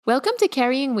Welcome to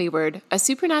Carrying Wayward, a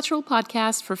supernatural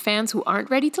podcast for fans who aren't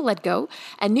ready to let go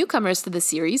and newcomers to the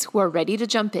series who are ready to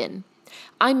jump in.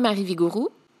 I'm Marie Vigourou.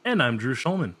 And I'm Drew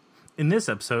Schulman. In this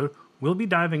episode, we'll be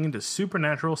diving into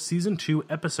Supernatural Season 2,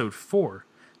 Episode 4,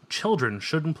 Children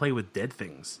Shouldn't Play with Dead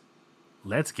Things.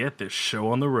 Let's get this show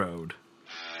on the road.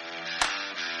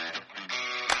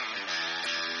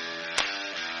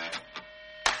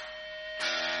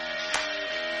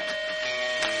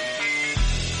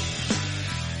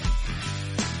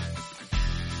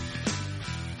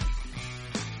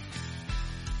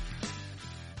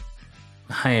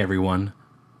 Hi everyone.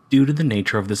 Due to the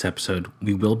nature of this episode,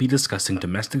 we will be discussing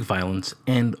domestic violence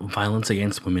and violence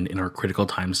against women in our Critical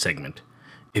Time segment.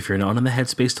 If you're not in the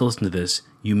headspace to listen to this,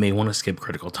 you may want to skip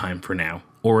Critical Time for now,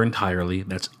 or entirely.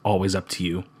 That's always up to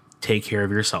you. Take care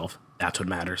of yourself. That's what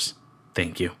matters.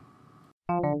 Thank you.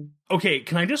 Okay,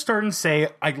 can I just start and say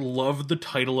I love the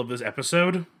title of this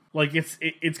episode? Like it's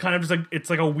kind of just like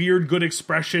it's like a weird good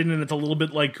expression, and it's a little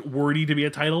bit like wordy to be a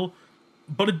title.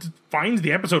 But it defines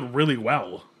the episode really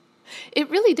well. It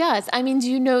really does. I mean,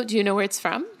 do you know where it's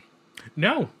from?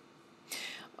 No.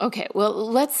 Okay, well,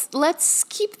 let's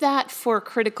keep that for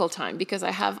Critical Time because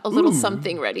I have a little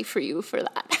something ready for you for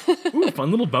that. Ooh,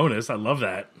 fun little bonus. I love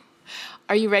that.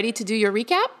 Are you ready to do your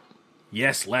recap?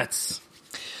 Yes, let's.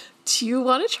 Do you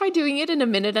want to try doing it in a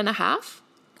minute and a half?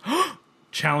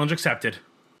 Challenge accepted.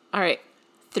 All right.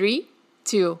 3,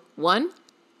 2, 1,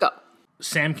 go.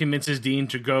 Sam convinces Dean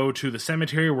to go to the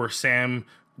cemetery where Sam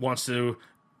wants to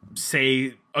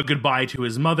say a goodbye to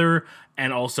his mother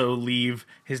and also leave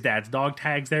his dad's dog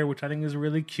tags there, which I think is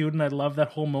really cute, and I love that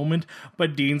whole moment.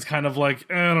 But Dean's kind of like,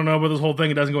 I don't know about this whole thing,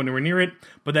 it doesn't go anywhere near it,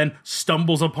 but then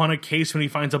stumbles upon a case when he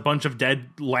finds a bunch of dead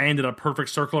land in a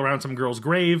perfect circle around some girl's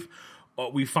grave.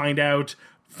 We find out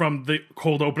from the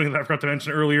cold opening that I forgot to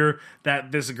mention earlier,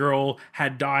 that this girl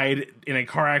had died in a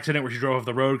car accident where she drove off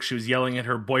the road because she was yelling at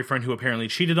her boyfriend who apparently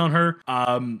cheated on her.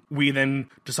 We then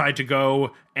decide to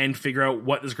go and figure out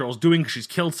what this girl's doing because she's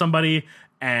killed somebody.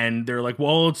 And they're like,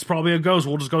 well, it's probably a ghost.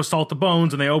 We'll just go salt the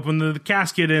bones. And they open the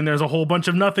casket and there's a whole bunch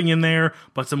of nothing in there,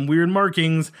 but some weird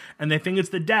markings. And they think it's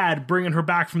the dad bringing her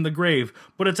back from the grave.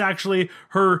 But it's actually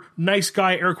her nice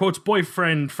guy, air quotes,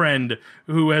 boyfriend friend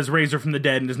who has raised her from the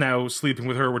dead and is now sleeping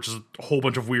with her, which is a whole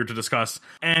bunch of weird to discuss.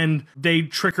 And they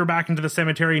trick her back into the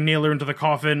cemetery, nail her into the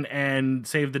coffin, and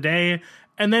save the day.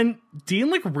 And then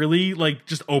Dean really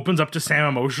just opens up to Sam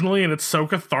emotionally, and it's so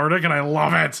cathartic, and I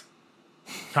love it.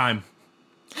 Time.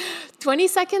 20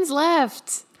 seconds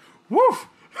left. Woo!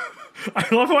 I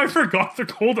love how I forgot the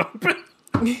cold open.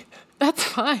 That's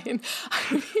fine.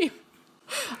 I mean,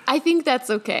 I think that's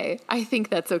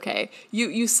okay.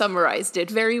 You summarized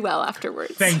it very well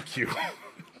afterwards. Thank you.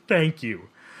 Thank you.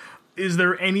 Is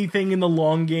there anything in the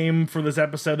long game for this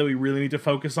episode that we really need to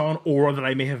focus on or that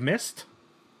I may have missed?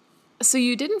 So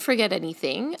you didn't forget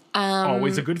anything.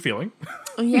 Always a good feeling.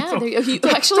 Yeah. So,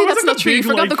 actually, that's not true. You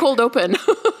forgot the cold open.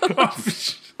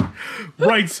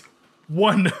 Right.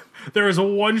 One. There is a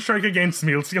one strike against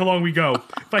me. Let's see how long we go.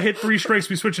 If I hit 3 strikes,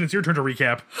 we switch and it's your turn to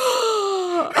recap.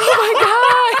 Oh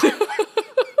my god.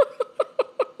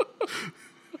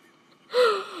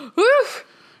 Woo.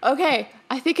 Okay.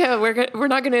 I think we're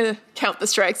not going to count the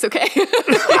strikes, okay?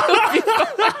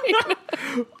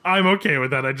 I'm okay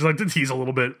with that. I just like to tease a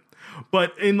little bit.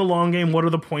 But in the long game, what are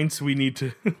the points we need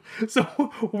to... So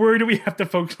where do we have to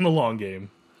focus on the long game?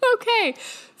 Okay.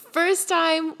 First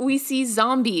time we see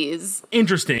zombies.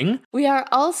 Interesting. We are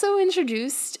also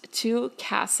introduced to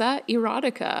Casa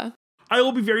Erotica. I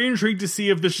will be very intrigued to see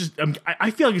if this just...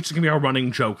 I feel like it's just going to be a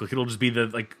running joke. It'll just be the,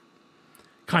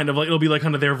 it'll be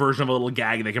kind of their version of a little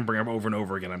gag they can bring up over and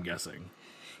over again, I'm guessing.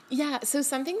 Yeah, so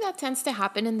something that tends to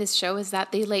happen in this show is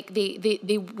that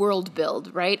they world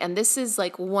build, right? And this is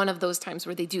one of those times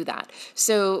where they do that.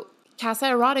 So Casa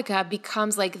Erotica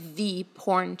becomes the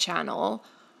porn channel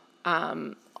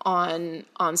on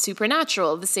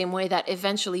Supernatural, the same way that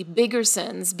eventually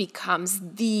Biggersons becomes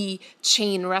the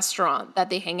chain restaurant that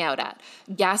they hang out at,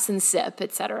 Gas and Sip,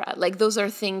 etc. Those are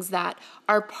things that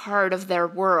are part of their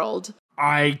world.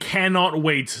 I cannot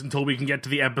wait until we can get to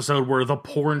the episode where the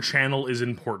porn channel is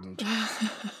important.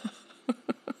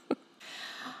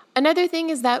 Another thing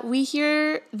is that we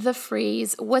hear the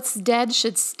phrase, what's dead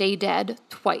should stay dead,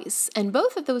 twice. And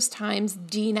both of those times,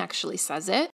 Dean actually says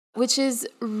it, which is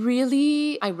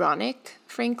really ironic,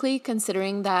 frankly,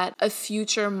 considering that a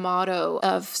future motto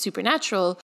of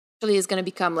Supernatural is going to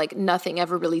become nothing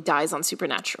ever really dies on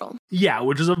Supernatural. Yeah,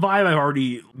 which is a vibe I've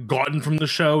already gotten from the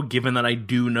show, given that I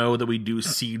do know that we do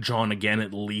see John again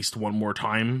at least one more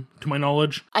time, to my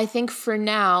knowledge. I think for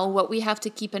now, what we have to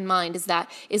keep in mind is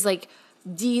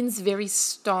Dean's very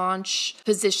staunch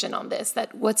position on this,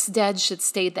 that what's dead should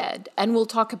stay dead. And we'll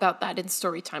talk about that in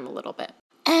story time a little bit.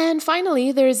 And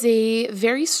finally, there's a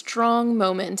very strong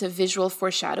moment of visual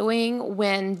foreshadowing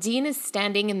when Dean is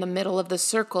standing in the middle of the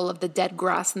circle of the dead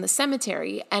grass in the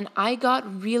cemetery. And I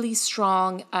got really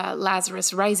strong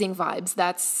Lazarus Rising vibes.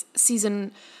 That's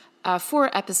season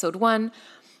 4, episode 1.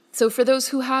 So for those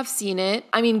who have seen it,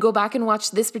 I mean, go back and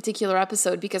watch this particular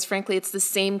episode because frankly, it's the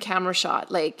same camera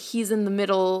shot. Like he's in the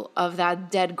middle of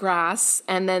that dead grass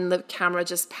and then the camera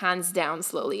just pans down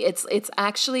slowly. It's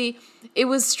actually, it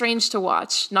was strange to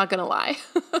watch, not gonna lie.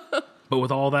 But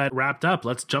with all that wrapped up,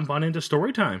 let's jump on into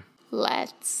story time.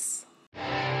 Let's.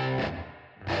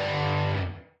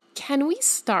 Can we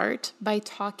start by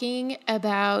talking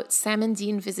about Sam and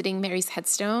Dean visiting Mary's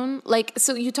headstone? Like,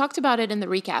 so you talked about it in the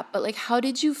recap, but like, how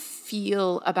did you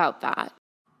feel about that?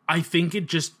 I think it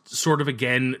just sort of,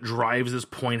 again, drives this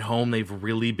point home. They've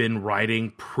really been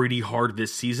riding pretty hard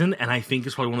this season, and I think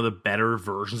it's probably one of the better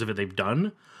versions of it they've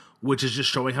done, which is just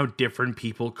showing how different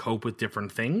people cope with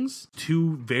different things.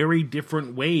 Two very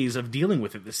different ways of dealing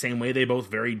with it. The same way they both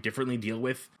very differently deal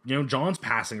with, John's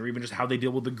passing, or even just how they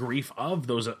deal with the grief of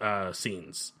those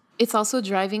scenes. It's also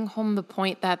driving home the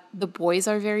point that the boys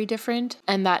are very different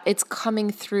and that it's coming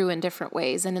through in different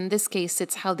ways. And in this case,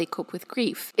 it's how they cope with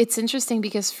grief. It's interesting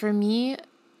because for me,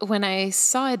 when I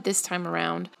saw it this time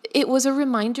around, it was a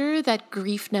reminder that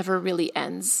grief never really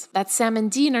ends. That Sam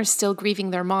and Dean are still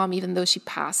grieving their mom, even though she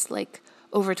passed like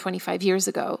over 25 years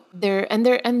ago. They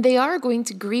are going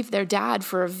to grieve their dad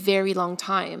for a very long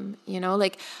time.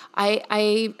 Like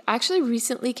I actually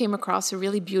recently came across a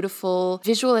really beautiful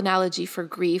visual analogy for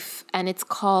grief, and it's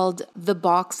called The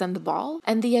Box and the Ball.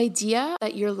 And the idea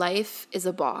that your life is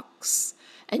a box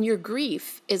and your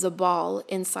grief is a ball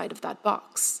inside of that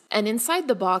box. And inside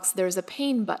the box, there's a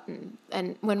pain button.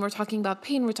 And when we're talking about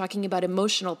pain, we're talking about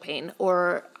emotional pain,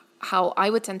 or how I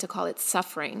would tend to call it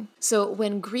suffering. So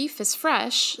when grief is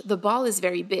fresh, the ball is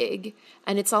very big,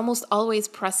 and it's almost always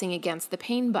pressing against the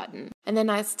pain button. And then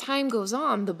as time goes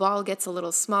on, the ball gets a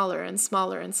little smaller and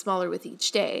smaller and smaller with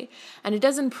each day, and it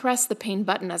doesn't press the pain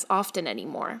button as often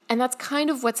anymore. And that's kind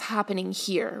of what's happening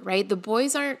here, right? The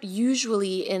boys aren't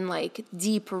usually in like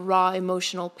deep, raw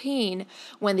emotional pain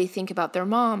when they think about their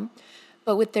mom.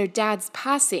 But with their dad's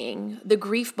passing, the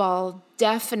grief ball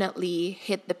definitely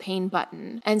hit the pain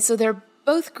button. And so they're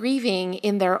both grieving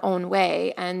in their own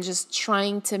way and just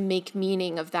trying to make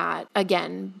meaning of that,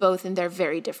 again, both in their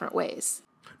very different ways.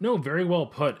 No, very well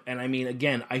put. And I mean,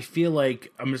 again, I feel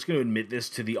like I'm just going to admit this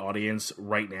to the audience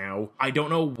right now. I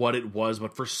don't know what it was,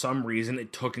 but for some reason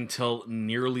it took until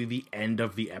nearly the end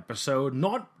of the episode,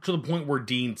 not to the point where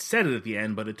Dean said it at the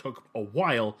end, but it took a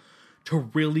while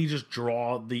to really just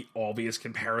draw the obvious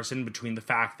comparison between the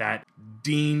fact that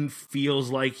Dean feels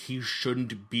like he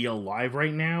shouldn't be alive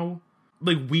right now.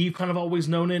 Like, we've kind of always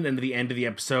known it, and at the end of the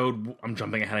episode, I'm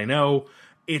jumping ahead, I know,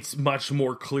 it's much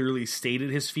more clearly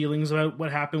stated his feelings about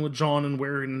what happened with John and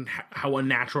where and how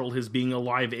unnatural his being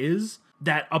alive is,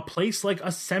 that a place like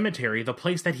a cemetery, the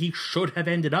place that he should have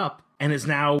ended up and is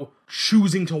now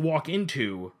choosing to walk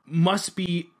into, must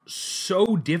be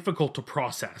so difficult to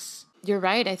process. You're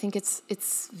right. I think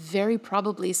it's very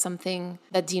probably something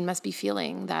that Dean must be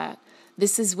feeling, that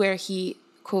this is where he,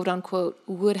 quote unquote,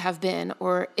 would have been,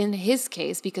 or in his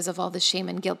case, because of all the shame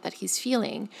and guilt that he's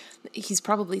feeling, he's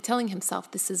probably telling himself,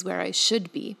 this is where I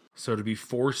should be. So to be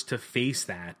forced to face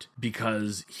that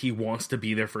because he wants to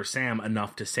be there for Sam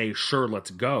enough to say, sure,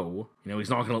 let's go. He's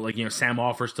not going to Sam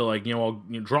offers to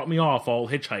drop me off, I'll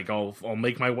hitchhike, I'll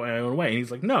make my own way. And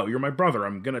he's like, no, you're my brother,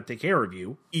 I'm going to take care of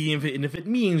you. Even if it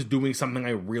means doing something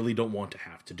I really don't want to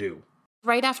have to do.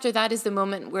 Right after that is the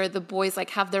moment where the boys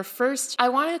have their first, I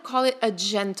want to call it a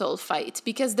gentle fight,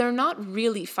 because they're not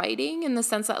really fighting in the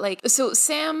sense that so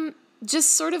Sam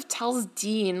just sort of tells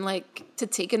Dean to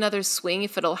take another swing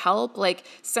if it'll help.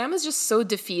 Sam is just so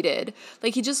defeated.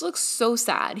 He just looks so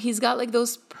sad. He's got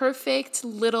those perfect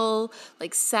little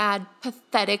sad,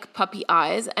 pathetic puppy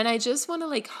eyes, and I just want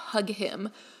to hug him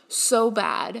so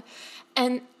bad.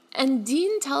 And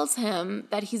Dean tells him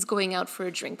that he's going out for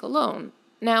a drink alone.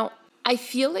 Now, I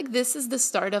feel like this is the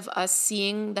start of us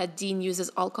seeing that Dean uses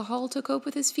alcohol to cope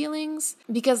with his feelings,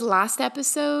 because last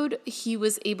episode, he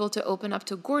was able to open up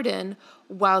to Gordon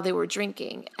while they were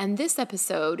drinking. And this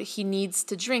episode, he needs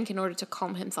to drink in order to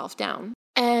calm himself down.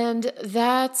 And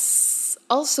that's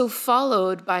also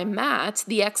followed by Matt,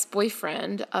 the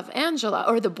ex-boyfriend of Angela,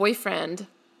 or the boyfriend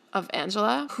of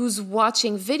Angela, who's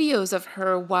watching videos of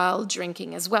her while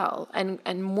drinking as well,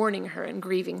 and mourning her and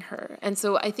grieving her. And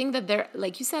so I think that there,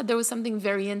 like you said, there was something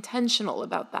very intentional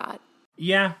about that.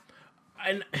 Yeah.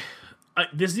 And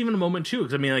This is even a moment too,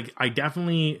 because I mean, like, I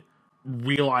definitely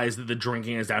realize that the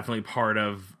drinking is definitely part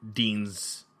of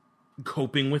Dean's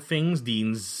coping with things,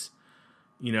 Dean's,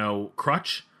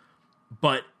 crutch.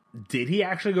 But did he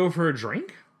actually go for a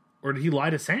drink, or did he lie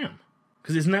to Sam?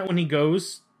 Because isn't that when he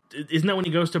goes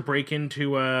to break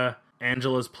into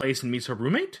Angela's place and meets her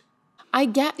roommate?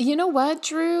 You know what,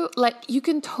 Drew? Like, you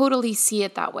can totally see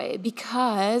it that way,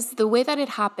 because the way that it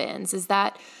happens is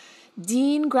that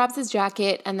Dean grabs his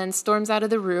jacket and then storms out of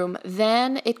the room.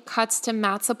 Then it cuts to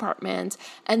Matt's apartment,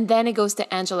 and then it goes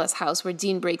to Angela's house, where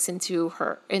Dean breaks into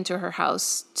her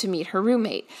house to meet her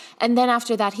roommate. And then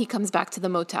after that, he comes back to the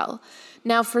motel.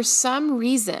 Now, for some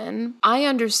reason, I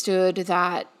understood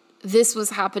that this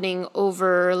was happening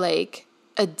over like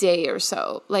a day or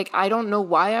so. Like, I don't know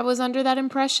why I was under that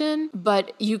impression,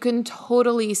 but you can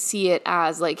totally see it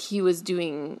as like he was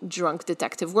doing drunk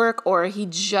detective work, or he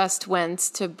just went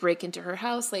to break into her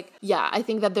house. Like, yeah, I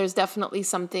think that there's definitely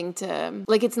something to,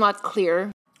 like, it's not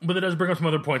clear. But that does bring up some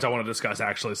other points I want to discuss,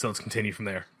 actually, so let's continue from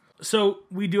there. So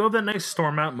we do have that nice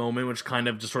storm out moment, which kind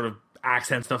of just sort of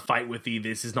accents the fight with the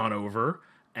 "this is not over."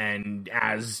 And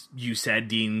as you said,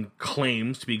 Dean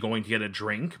claims to be going to get a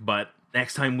drink, but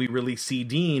next time we really see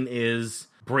Dean is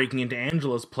breaking into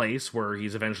Angela's place, where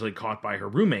he's eventually caught by her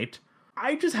roommate.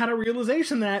 I just had a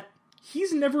realization that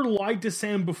he's never lied to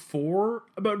Sam before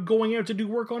about going out to do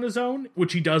work on his own,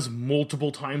 which he does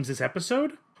multiple times this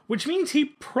episode, which means he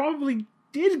probably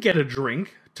did get a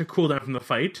drink to cool down from the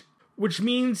fight, which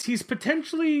means he's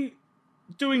potentially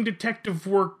doing detective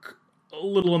work a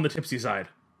little on the tipsy side.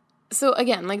 So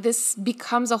again, like, this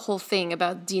becomes a whole thing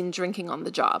about Dean drinking on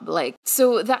the job. Like,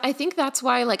 so that, I think that's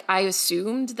why, like, I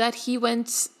assumed that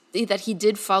he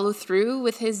did follow through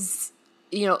with his,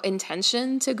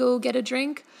 intention to go get a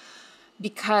drink,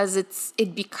 because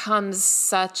it becomes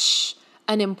such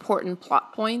an important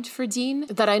plot point for Dean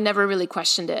that I never really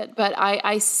questioned it. But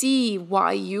I see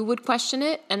why you would question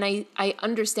it, and I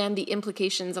understand the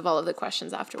implications of all of the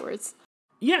questions afterwards.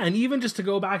 Yeah, and even just to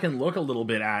go back and look a little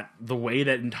bit at the way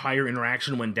that entire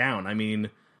interaction went down, I mean,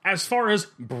 as far as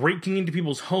breaking into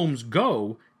people's homes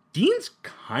go, Dean's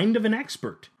kind of an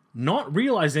expert. Not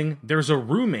realizing there's a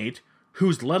roommate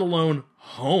who's let alone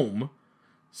home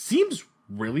seems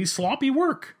really sloppy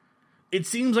work. It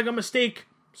seems like a mistake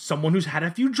someone who's had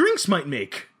a few drinks might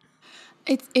make.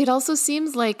 It also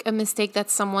seems like a mistake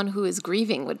that someone who is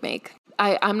grieving would make.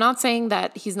 I'm not saying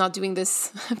that he's not doing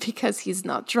this because he's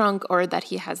not drunk or that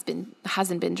he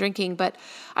hasn't been drinking, but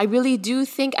I really do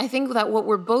think that what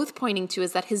we're both pointing to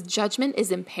is that his judgment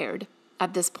is impaired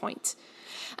at this point,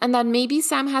 and that maybe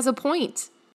Sam has a point.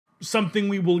 Something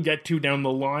we will get to down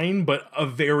the line, but a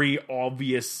very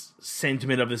obvious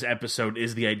sentiment of this episode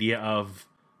is the idea of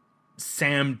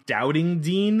Sam doubting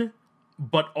Dean,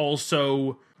 but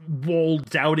also, while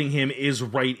doubting him, is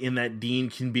right in that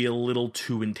Dean can be a little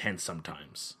too intense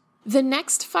sometimes. The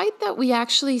next fight that we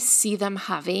actually see them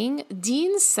having,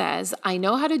 Dean says, "I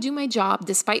know how to do my job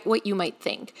despite what you might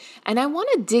think." And I want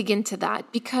to dig into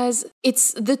that, because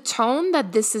it's the tone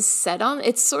that this is said on.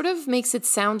 It sort of makes it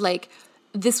sound like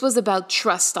this was about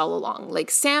trust all along.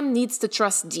 Like, Sam needs to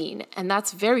trust Dean, and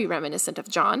that's very reminiscent of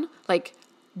John. Like,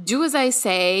 do as I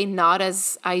say, not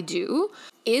as I do.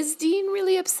 Is Dean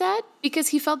really upset because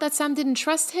he felt that Sam didn't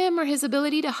trust him or his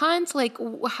ability to hunt? Like,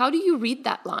 how do you read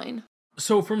that line?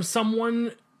 So from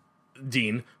someone,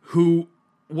 Dean, who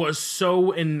was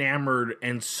so enamored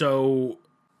and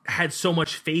had so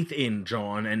much faith in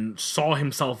John and saw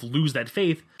himself lose that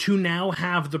faith, to now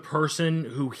have the person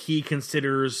who he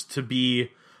considers to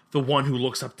be the one who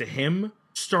looks up to him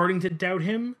starting to doubt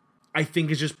him, I think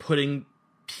is just putting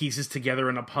pieces together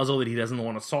in a puzzle that he doesn't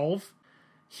want to solve.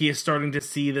 He is starting to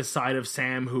see the side of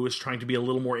Sam who is trying to be a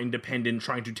little more independent,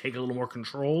 trying to take a little more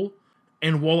control.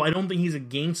 And while I don't think he's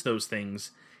against those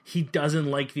things, he doesn't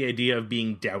like the idea of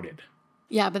being doubted.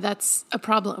 Yeah, but that's a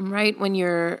problem, right? When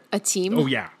you're a team. Oh,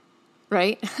 yeah.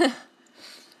 Right?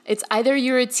 It's either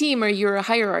you're a team or you're a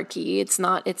hierarchy. It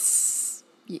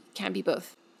can't be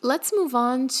both. Let's move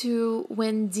on to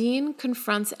when Dean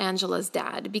confronts Angela's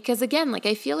dad, because again, like,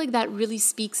 I feel like that really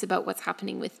speaks about what's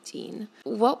happening with Dean.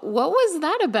 What was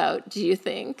that about, do you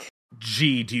think?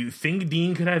 Gee, do you think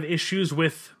Dean could have issues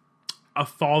with a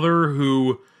father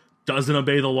who doesn't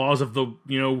obey the laws of the,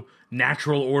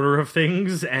 natural order of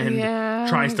things and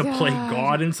tries to play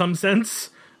God in some sense?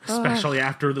 Especially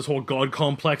after this whole God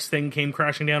complex thing came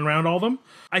crashing down around all of them.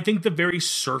 I think the very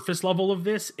surface level of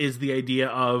this is the idea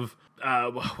of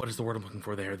what is the word I'm looking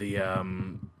for there? The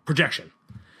projection.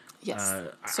 Yes.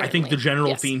 I think the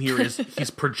general theme here is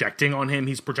he's projecting on him.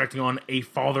 He's projecting on a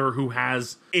father who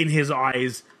has, in his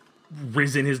eyes,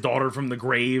 risen his daughter from the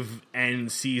grave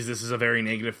and sees this as a very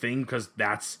negative thing, because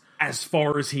that's, as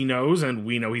far as he knows, and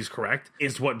we know he's correct,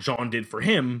 is what Jon did for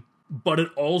him. But it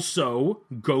also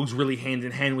goes really hand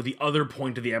in hand with the other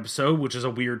point of the episode, which is a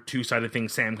weird two-sided thing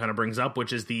Sam kind of brings up,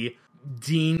 which is the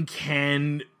Dean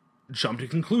can jump to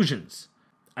conclusions.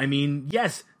 I mean,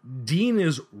 yes, Dean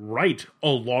is right a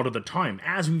lot of the time.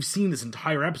 As we've seen, this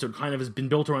entire episode kind of has been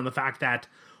built around the fact that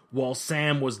while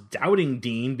Sam was doubting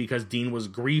Dean because Dean was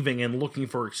grieving and looking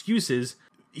for excuses,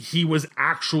 he was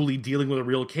actually dealing with a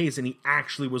real case, and he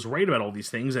actually was right about all these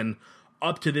things, and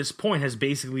up to this point has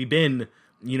basically been,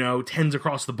 you know, tens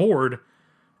across the board,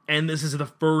 and this is the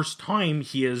first time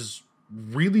he has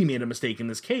really made a mistake in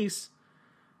this case,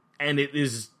 and it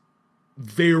is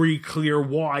very clear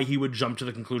why he would jump to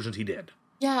the conclusions he did.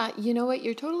 Yeah, you know what?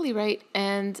 You're totally right.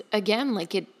 And again,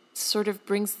 like, it sort of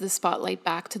brings the spotlight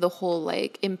back to the whole,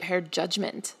 like, impaired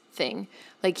judgment thing.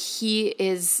 Like, he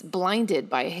is blinded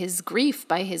by his grief,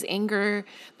 by his anger,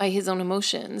 by his own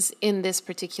emotions in this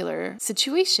particular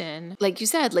situation. Like you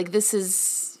said, like, this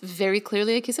is very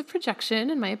clearly a case of projection,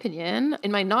 in my opinion,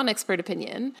 in my non-expert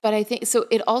opinion. But I think, so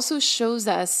it also shows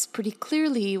us pretty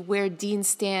clearly where Dean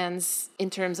stands in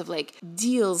terms of, like,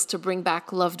 deals to bring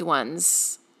back loved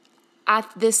ones at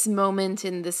this moment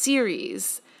in the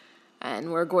series.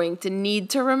 And we're going to need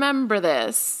to remember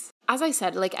this. As I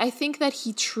said, like, I think that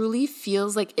he truly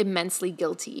feels, like, immensely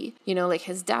guilty. You know, like,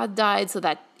 his dad died so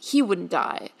that he wouldn't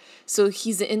die. So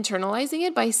he's internalizing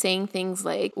it by saying things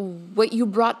like, what you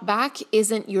brought back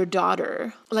isn't your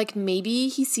daughter. Like, maybe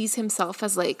he sees himself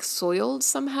as, like, soiled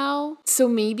somehow. So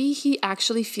maybe he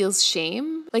actually feels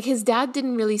shame. Like, his dad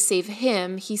didn't really save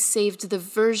him. He saved the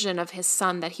version of his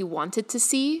son that he wanted to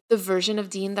see. The version of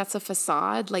Dean that's a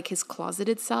facade, like his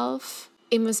closeted self.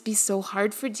 It must be so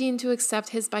hard for Dean to accept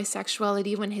his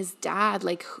bisexuality when his dad,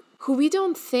 like, who we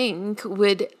don't think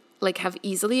would, like, have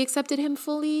easily accepted him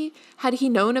fully, had he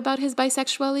known about his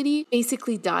bisexuality,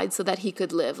 basically died so that he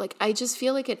could live. Like, I just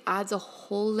feel like it adds a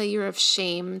whole layer of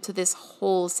shame to this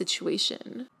whole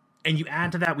situation. And you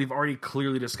add to that, we've already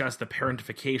clearly discussed the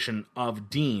parentification of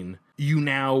Dean. You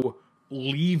now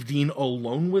leave Dean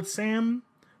alone with Sam.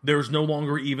 There's no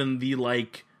longer even the,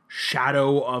 like,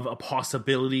 shadow of a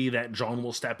possibility that Jon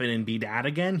will step in and be dad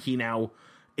again. He now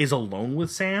is alone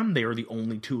with Sam. They are the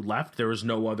only two left. There is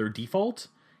no other default.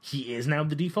 He is now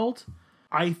the default.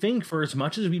 I think for as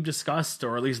much as we've discussed,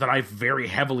 or at least that I've very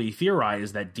heavily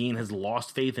theorized, that Dean has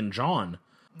lost faith in Jon,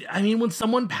 I mean, when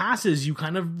someone passes, you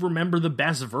kind of remember the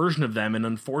best version of them. And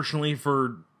unfortunately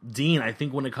for Dean, I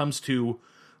think when it comes to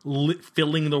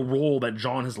filling the role that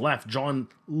Jon has left, Jon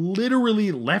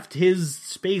literally left his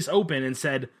space open and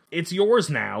said, it's yours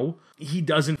now. He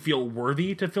doesn't feel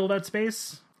worthy to fill that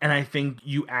space. And I think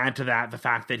you add to that the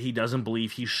fact that he doesn't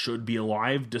believe he should be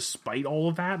alive despite all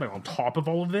of that, like on top of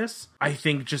all of this. I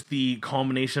think just the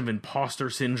combination of imposter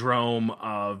syndrome,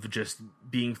 of just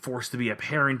being forced to be a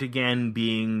parent again,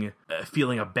 being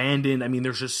feeling abandoned. I mean,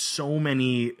 there's just so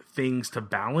many things to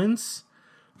balance.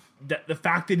 That the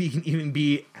fact that he can even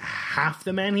be half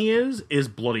the man he is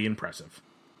bloody impressive.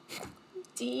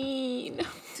 Dean,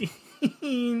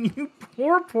 you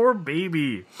poor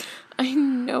baby. I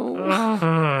know.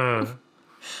 I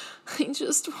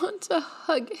just want to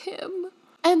hug him.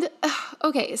 And,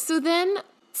 okay, so then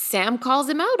Sam calls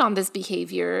him out on this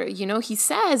behavior. You know, he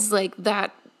says, like,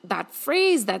 that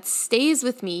phrase that stays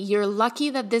with me, you're lucky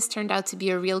that this turned out to be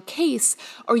a real case,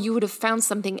 or you would have found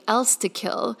something else to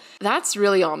kill. That's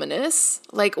really ominous.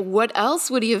 Like, what else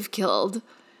would he have killed?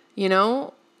 You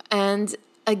know? And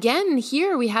again,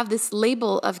 here we have this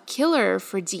label of killer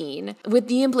for Dean, with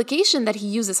the implication that he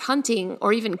uses hunting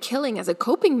or even killing as a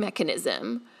coping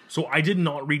mechanism. So I did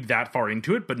not read that far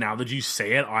into it, but now that you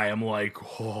say it, I am like,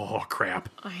 oh, crap.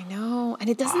 I know, and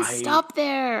it doesn't stop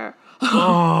there.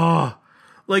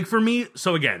 Like, for me,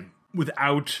 so again,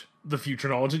 without the future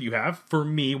knowledge that you have, for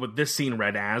me, what this scene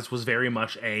read as was very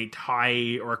much a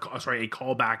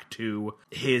callback to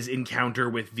his encounter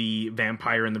with the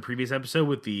vampire in the previous episode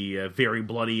with the very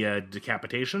bloody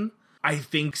decapitation. I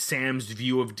think Sam's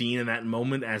view of Dean in that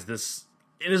moment as this,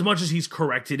 in as much as he's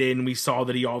corrected in, we saw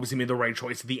that he obviously made the right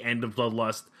choice at the end of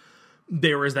Bloodlust,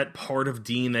 there is that part of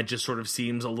Dean that just sort of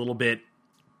seems a little bit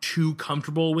too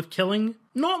comfortable with killing.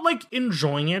 Not like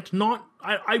enjoying it, not,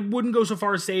 I wouldn't go so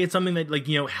far as say it's something that, like,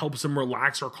 you know, helps him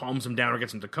relax or calms him down or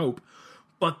gets him to cope,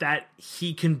 but that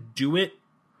he can do it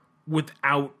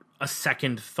without a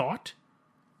second thought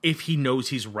if he knows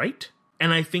he's right.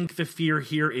 And I think the fear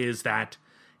here is that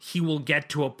he will get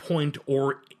to a point,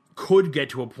 or could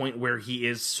get to a point, where he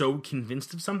is so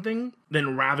convinced of something,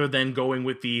 then rather than going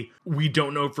with the, we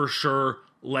don't know for sure,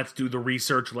 let's do the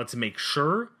research, let's make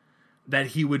sure, that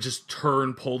he would just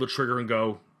turn, pull the trigger, and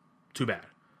go, too bad.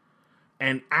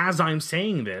 And as I'm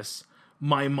saying this,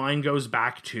 my mind goes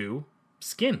back to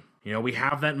Skin. You know, we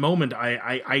have that moment.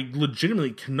 I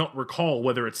legitimately cannot recall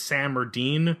whether it's Sam or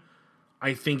Dean.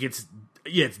 I think it's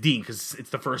Dean, because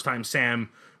it's the first time Sam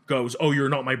goes, oh, you're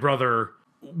not my brother.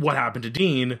 What happened to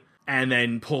Dean? And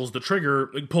then pulls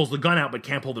the gun out, but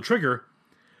can't pull the trigger.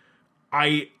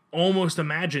 I almost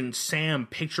imagine Sam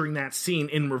picturing that scene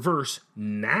in reverse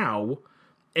now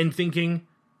and thinking,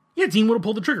 yeah, Dean would have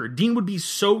pulled the trigger. Dean would be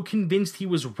so convinced he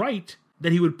was right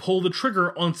that he would pull the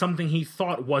trigger on something he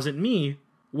thought wasn't me.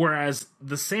 Whereas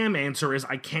the Sam answer is,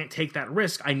 I can't take that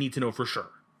risk. I need to know for sure.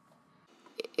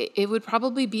 It would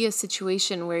probably be a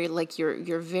situation where like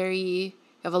you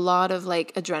have a lot of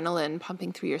like adrenaline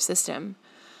pumping through your system,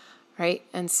 right?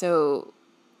 And so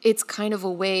it's kind of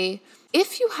a way,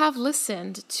 if you have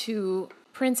listened to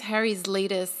Prince Harry's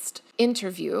latest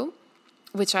interview,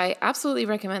 which I absolutely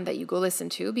recommend that you go listen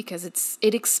to, because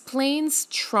it explains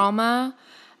trauma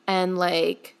and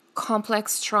like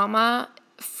complex trauma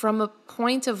from a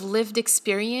point of lived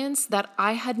experience that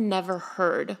I had never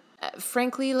heard.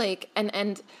 Frankly, like,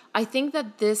 and I think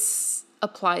that this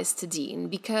applies to Dean,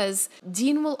 because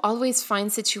Dean will always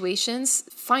find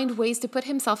ways to put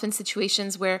himself in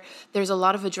situations where there's a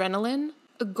lot of adrenaline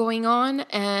going on,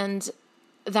 and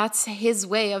that's his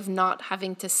way of not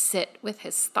having to sit with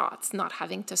his thoughts, not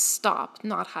having to stop,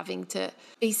 not having to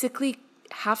basically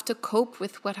have to cope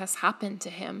with what has happened to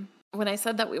him. When I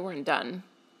said that we weren't done,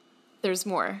 there's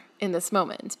more in this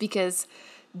moment, because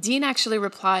Dean actually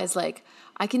replies like,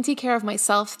 I can take care of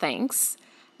myself, thanks.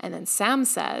 And then Sam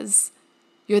says,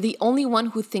 you're the only one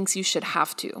who thinks you should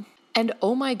have to. And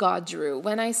oh my God, Drew,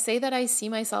 when I say that I see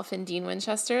myself in Dean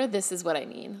Winchester, this is what I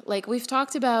mean. Like, we've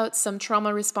talked about some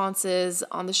trauma responses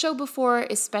on the show before,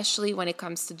 especially when it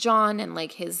comes to John and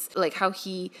how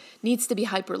he needs to be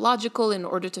hyper-logical in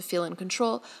order to feel in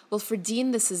control. Well, for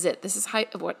Dean, this is it. This is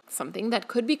something that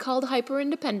could be called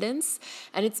hyper-independence.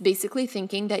 And it's basically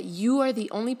thinking that you are the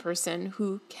only person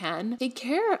who can take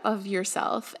care of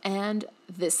yourself. And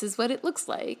this is what it looks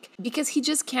like. Because he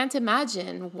just can't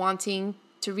imagine wanting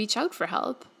to reach out for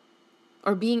help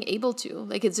or being able to.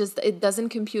 Like, it doesn't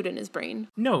compute in his brain.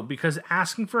 No, because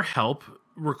asking for help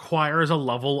requires a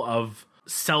level of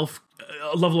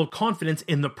confidence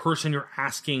in the person you're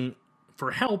asking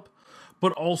for help,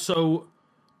 but also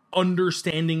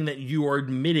understanding that you are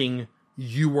admitting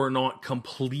you are not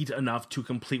complete enough to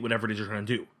complete whatever it is you're trying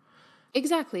to do.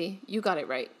 Exactly. You got it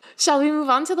right. Shall we move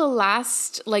on to the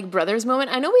last, brothers moment?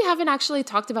 I know we haven't actually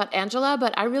talked about Angela,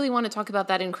 but I really want to talk about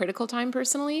that in Critical Time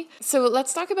personally. So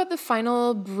let's talk about the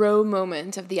final bro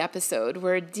moment of the episode,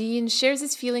 where Dean shares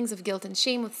his feelings of guilt and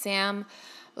shame with Sam.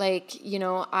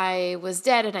 I was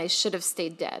dead and I should have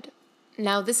stayed dead.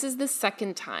 Now, this is the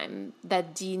second time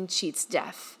that Dean cheats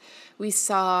death. We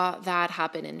saw that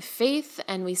happen in Faith,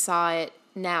 and we saw it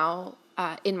now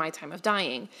in My Time of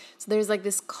Dying. So there's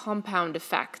this compound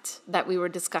effect that we were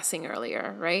discussing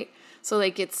earlier, right? So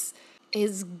it's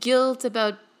his guilt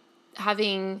about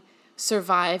having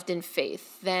survived in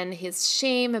Faith, then his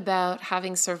shame about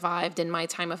having survived in My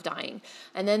Time of Dying,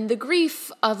 and then the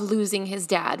grief of losing his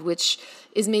dad, which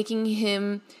is making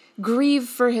him grieve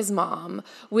for his mom,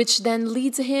 which then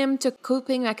leads him to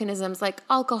coping mechanisms like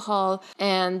alcohol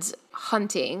and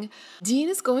hunting. Dean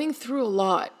is going through a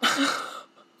lot.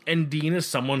 And Dean is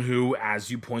someone who, as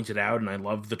you pointed out, and I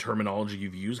love the terminology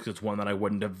you've used because it's one that I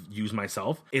wouldn't have used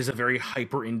myself, is a very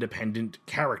hyper-independent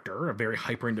character, a very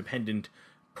hyper-independent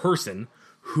person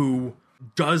who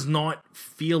does not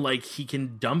feel like he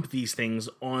can dump these things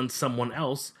on someone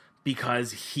else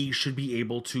because he should be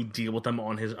able to deal with them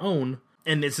on his own.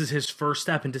 And this is his first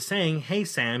step into saying, hey,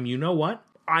 Sam, you know what?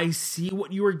 I see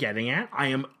what you were getting at. I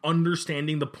am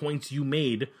understanding the points you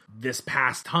made this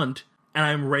past hunt, and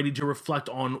I'm ready to reflect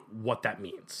on what that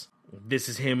means. This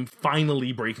is him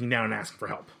finally breaking down and asking for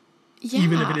help. Yeah.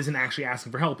 Even if it isn't actually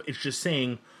asking for help, it's just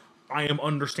saying, I am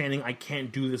understanding I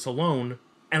can't do this alone,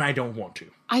 and I don't want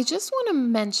to. I just want to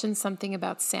mention something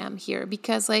about Sam here,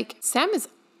 because, Sam is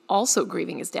also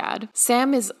grieving his dad.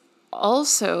 Sam is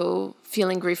also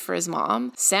feeling grief for his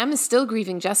mom. Sam is still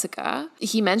grieving Jessica.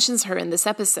 He mentions her in this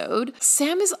episode.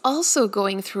 Sam is also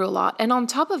going through a lot. And on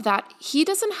top of that, he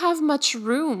doesn't have much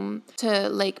room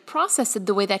to process it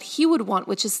the way that he would want,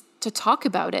 which is to talk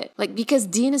about it. Because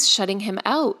Dean is shutting him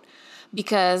out.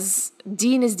 Because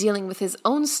Dean is dealing with his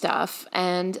own stuff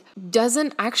and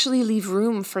doesn't actually leave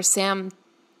room for Sam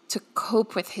to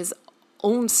cope with his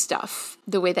own stuff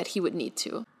the way that he would need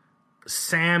to.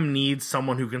 Sam needs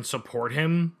someone who can support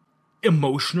him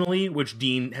emotionally, which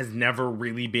Dean has never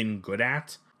really been good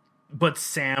at. But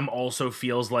Sam also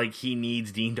feels like he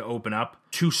needs Dean to open up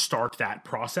to start that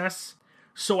process.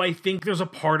 So I think there's a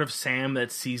part of Sam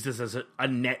that sees this as a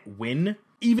net win,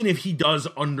 even if he does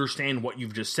understand what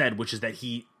you've just said, which is that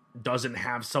he doesn't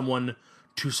have someone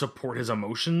to support his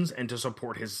emotions and to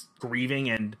support his grieving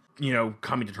and,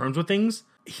 coming to terms with things.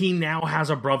 He now has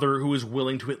a brother who is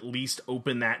willing to at least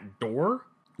open that door,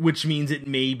 which means it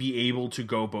may be able to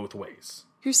go both ways.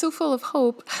 You're so full of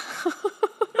hope.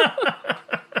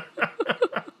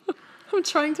 I'm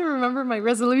trying to remember my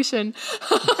resolution.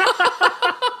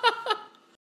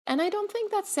 And I don't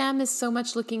think that Sam is so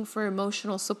much looking for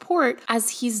emotional support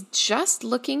as he's just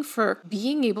looking for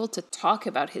being able to talk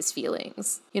about his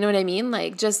feelings. You know what I mean?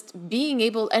 Like just being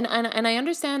able, and I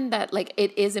understand that like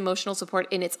it is emotional support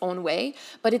in its own way,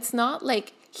 but it's not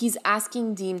like he's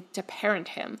asking Dean to parent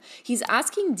him. He's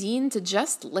asking Dean to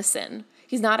just listen.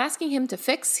 He's not asking him to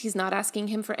fix. He's not asking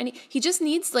him for any, he just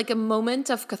needs like a moment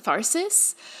of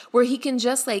catharsis where he can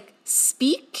just like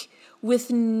speak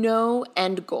with no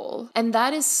end goal. And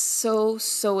that is so,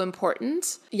 so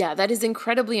important. Yeah, that is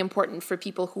incredibly important for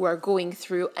people who are going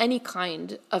through any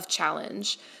kind of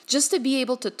challenge. Just to be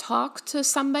able to talk to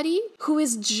somebody who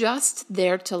is just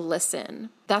there to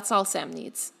listen. That's all Sam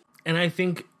needs. And I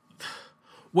think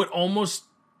what almost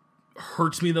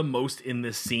hurts me the most in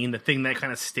this scene, the thing that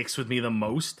kind of sticks with me the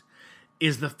most,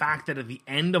 is the fact that at the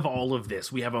end of all of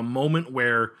this, we have a moment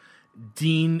where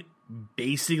Dean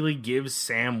basically gives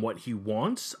Sam what he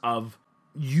wants of,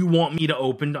 you want me to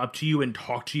open up to you and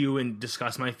talk to you and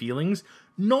discuss my feelings,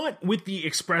 not with the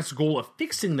express goal of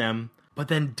fixing them, but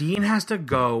then Dean has to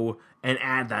go and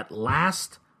add that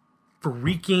last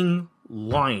freaking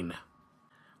line.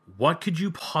 What could you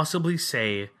possibly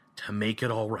say to make it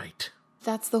all right?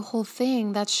 That's the whole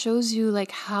thing. That shows you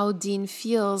like how Dean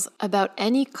feels about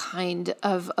any kind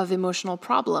of emotional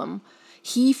problem.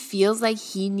 He feels like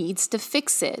he needs to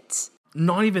fix it.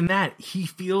 Not even that. He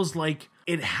feels like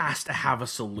it has to have a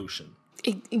solution.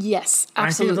 Yes, absolutely. And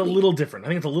I think it's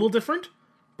a little different.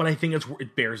 But I think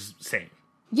it bears saying.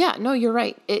 Yeah, no, you're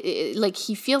right. Like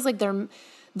he feels like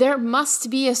there must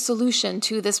be a solution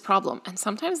to this problem. And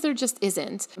sometimes there just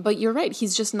isn't. But you're right.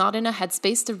 He's just not in a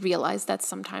headspace to realize that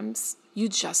sometimes you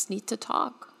just need to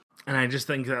talk. And I just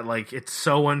think that like it's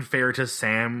so unfair to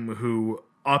Sam, who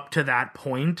up to that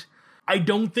point, I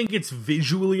don't think it's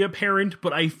visually apparent,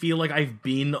 but I feel like I've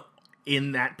been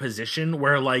in that position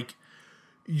where like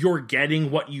you're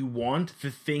getting what you want,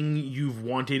 the thing you've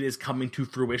wanted is coming to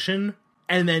fruition,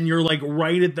 and then you're like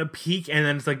right at the peak, and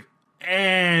then it's like,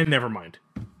 never mind.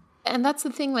 And that's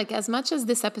the thing, like as much as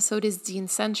this episode is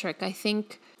Dean-centric, I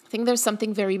think there's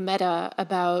something very meta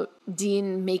about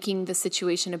Dean making the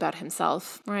situation about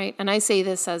himself, right? And I say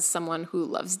this as someone who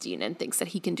loves Dean and thinks that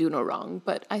he can do no wrong,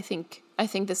 but I think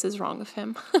this is wrong of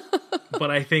him.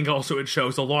 But I think also it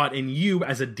shows a lot in you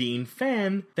as a Dean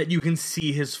fan that you can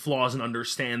see his flaws and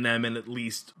understand them and at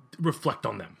least reflect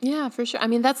on them. Yeah, for sure. I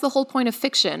mean, that's the whole point of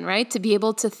fiction, right? To be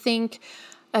able to think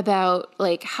about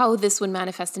like how this would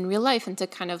manifest in real life and to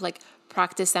kind of like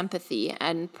practice empathy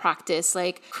and practice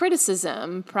like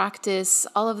criticism, practice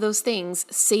all of those things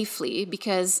safely,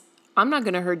 because I'm not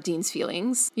going to hurt Dean's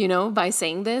feelings, by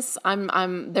saying this.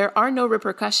 There are no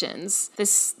repercussions.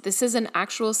 This is an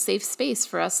actual safe space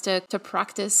for us to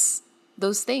practice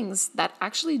those things that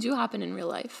actually do happen in real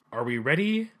life. Are we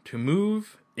ready to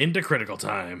move into critical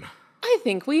time? I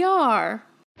think we are.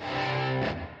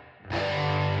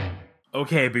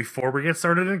 Okay, before we get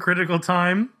started in critical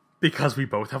time, because we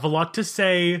both have a lot to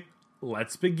say,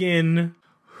 let's begin.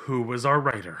 Who was our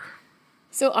writer?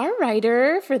 So our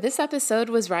writer for this episode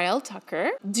was Rael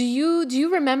Tucker. Do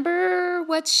you remember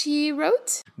what she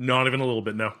wrote? Not even a little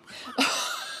bit, no.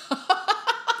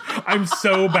 I'm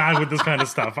so bad with this kind of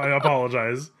stuff. I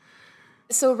apologize.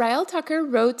 So Rael Tucker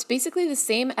wrote basically the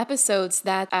same episodes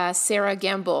that Sarah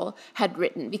Gamble had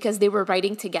written, because they were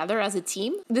writing together as a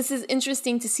team. This is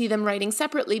interesting to see them writing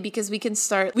separately, because we can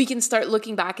start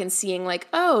looking back and seeing like,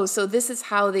 oh, so this is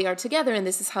how they are together and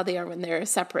this is how they are when they're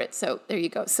separate. So there you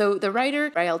go. So the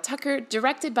writer, Rael Tucker,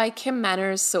 directed by Kim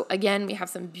Manners. So again, we have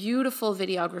some beautiful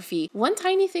videography. One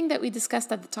tiny thing that we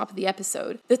discussed at the top of the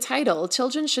episode, the title,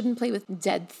 Children Shouldn't Play with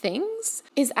Dead Things,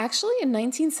 is actually a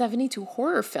 1972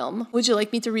 horror film. Would you like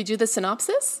me to read you the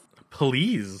synopsis?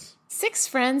 Please. 6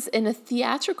 friends in a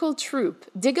theatrical troupe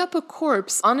dig up a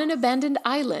corpse on an abandoned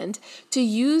island to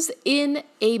use in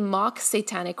a mock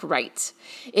satanic rite.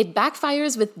 It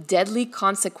backfires with deadly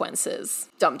consequences.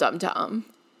 Dum dum dum.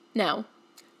 Now,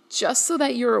 just so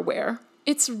that you're aware,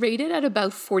 It's rated at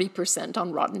about 40%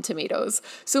 on Rotten Tomatoes.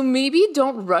 So maybe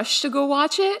don't rush to go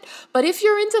watch it. But if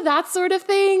you're into that sort of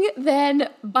thing, then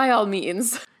by all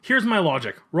means. Here's my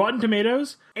logic. Rotten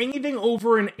Tomatoes, anything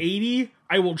over an 80,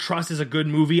 I will trust is a good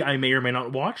movie I may or may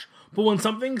not watch. But when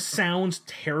something sounds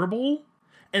terrible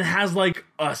and has like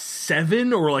a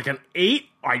 7 or like an 8,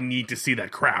 I need to see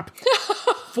that crap.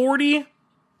 40,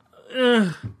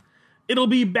 it'll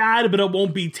be bad, but it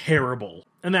won't be terrible.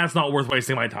 And that's not worth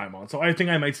wasting my time on. So I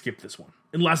think I might skip this one.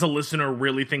 Unless a listener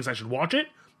really thinks I should watch it,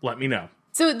 let me know.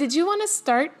 So did you want to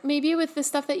start maybe with the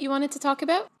stuff that you wanted to talk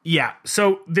about? Yeah,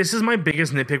 so this is my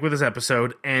biggest nitpick with this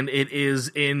episode, and it is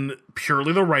in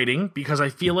purely the writing, because I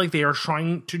feel like they are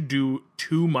trying to do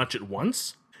too much at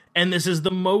once. And this is the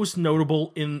most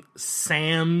notable in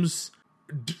Sam's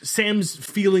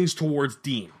feelings towards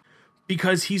Dean.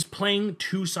 Because he's playing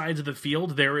two sides of the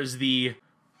field. There is the...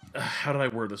 how did I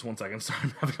word this? 1 second. Sorry, I'm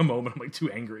having a moment. I'm like too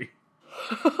angry.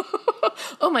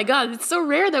 Oh my god, it's so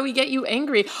rare that we get you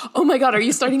angry. Oh my god, are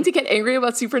you starting to get angry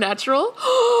about Supernatural?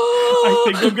 I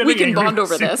think I'm getting we can angry bond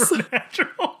over about this.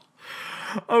 Supernatural.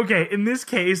 Okay, in this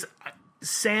case,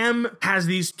 Sam has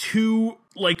these two,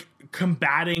 like,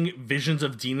 combating visions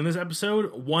of Dean in this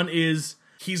episode. One is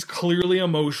he's clearly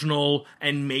emotional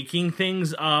and making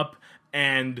things up,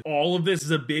 and all of this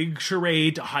is a big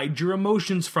charade to hide your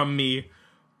emotions from me.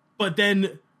 But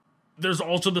then there's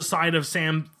also the side of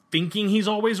Sam thinking he's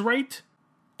always right,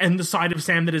 and the side of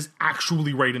Sam that is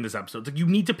actually right in this episode. It's like, you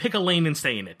need to pick a lane and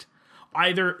stay in it.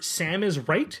 Either Sam is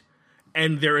right,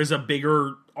 and there is a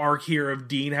bigger arc here of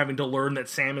Dean having to learn that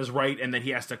Sam is right and that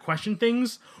he has to question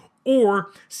things,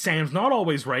 or Sam's not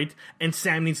always right, and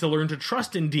Sam needs to learn to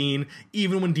trust in Dean,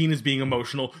 even when Dean is being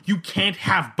emotional. You can't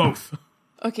have both.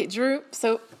 Okay, Drew,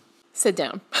 so sit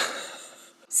down.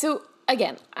 So,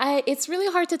 again, it's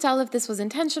really hard to tell if this was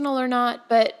intentional or not,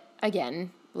 but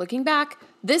again, looking back,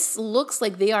 this looks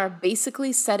like they are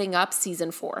basically setting up season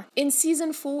 4. In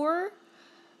season 4,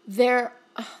 the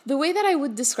way that I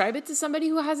would describe it to somebody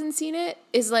who hasn't seen it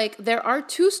is like there are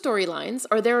two storylines,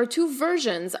 or there are two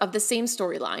versions of the same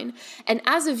storyline, and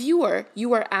as a viewer,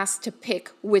 you are asked to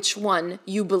pick which one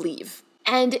you believe.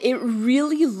 And it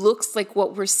really looks like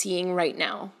what we're seeing right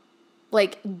now.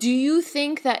 Like, do you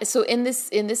think that, so in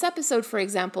this episode, for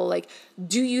example, like,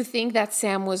 do you think that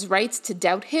Sam was right to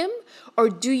doubt him? Or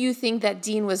do you think that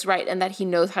Dean was right and that he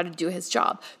knows how to do his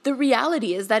job? The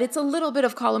reality is that it's a little bit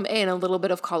of column A and a little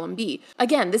bit of column B.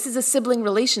 Again, this is a sibling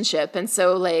relationship. And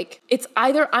so, like, it's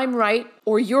either I'm right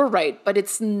or you're right, but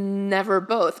it's never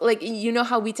both. Like, you know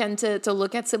how we tend to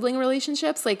look at sibling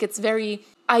relationships? Like, it's very,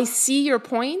 I see your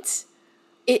point.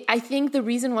 I think the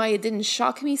reason why it didn't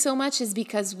shock me so much is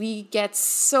because we get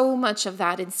so much of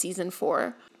that in season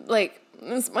 4. Like,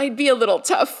 this might be a little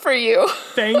tough for you.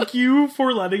 Thank you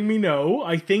for letting me know.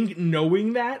 I think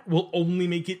knowing that will only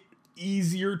make it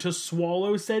easier to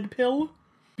swallow said pill,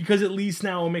 because at least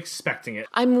now I'm expecting it.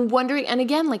 I'm wondering, and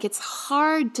again, like, it's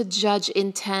hard to judge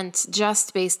intent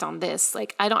just based on this.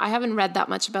 Like, I haven't read that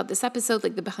much about this episode,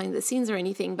 like the behind the scenes or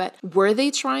anything, but were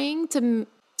they trying to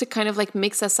kind of like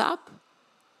mix us up?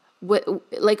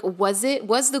 Was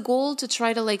the goal to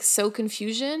try to like sow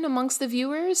confusion amongst the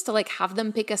viewers, to like have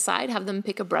them pick a side, have them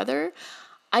pick a brother?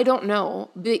 I don't know,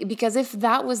 because if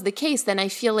that was the case, then I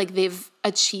feel like they've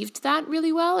achieved that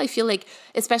really well. I feel like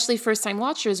especially first-time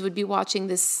watchers would be watching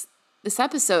this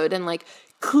episode and like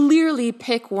clearly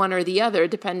pick one or the other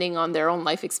depending on their own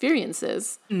life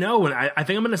experiences. No, and I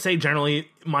think I'm going to say generally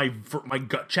my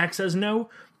gut check says no,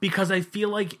 because I feel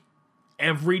like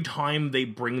every time they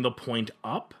bring the point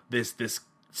up, this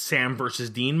Sam versus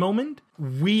Dean moment,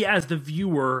 we as the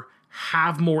viewer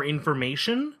have more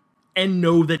information and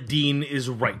know that Dean is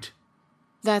right.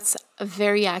 That's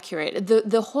very accurate.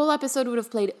 The whole episode would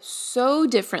have played so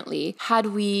differently had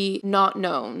we not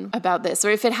known about this, or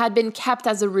if it had been kept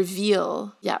as a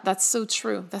reveal. Yeah, that's so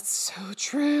true. That's so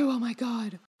true. Oh my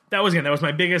God. That was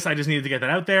my biggest. I just needed to get that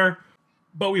out there.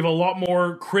 But we have a lot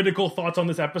more critical thoughts on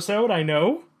this episode, I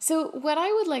know. So what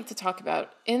I would like to talk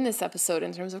about in this episode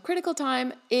in terms of critical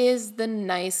time is the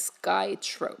nice guy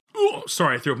trope. Oh,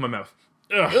 sorry, I threw up my mouth.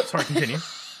 Ugh, sorry, continue.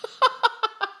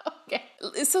 Okay.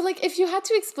 So, like, if you had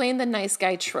to explain the nice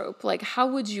guy trope, like, how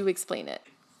would you explain it?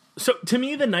 So, to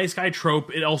me, the nice guy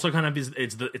trope, it also kind of is,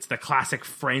 it's the classic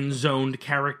friend-zoned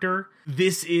character.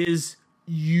 This is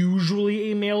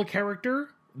usually a male character.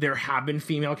 There have been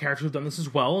female characters who've done this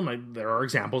as well, and there are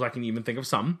examples, I can even think of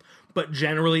some. But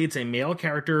generally, it's a male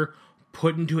character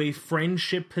put into a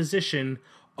friendship position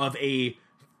of a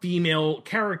female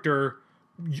character.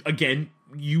 Again,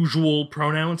 usual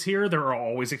pronouns here. There are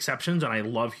always exceptions, and I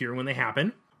love hearing when they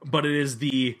happen. But it is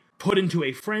the put into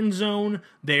a friend zone.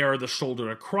 They are the shoulder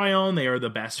to cry on. They are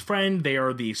the best friend. They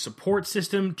are the support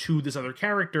system to this other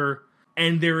character.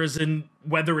 And there is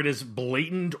whether it is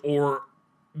blatant or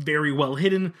very well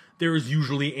hidden, there is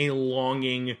usually a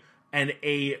longing and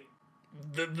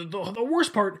the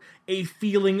worst part, a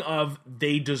feeling of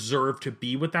they deserve to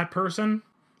be with that person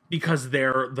because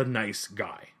they're the nice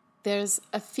guy. There's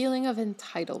a feeling of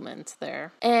entitlement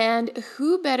there. And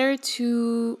who better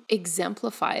to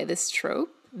exemplify this trope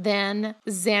than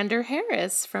Xander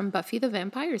Harris from Buffy the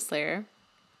Vampire Slayer?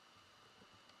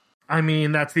 I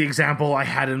mean, that's the example I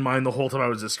had in mind the whole time I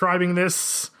was describing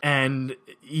this. And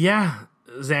yeah,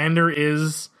 Xander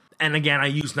is, and again, I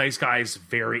use nice guys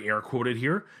very air quoted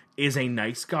here, is a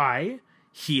nice guy.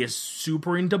 He is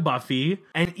super into Buffy,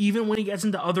 and even when he gets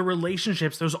into other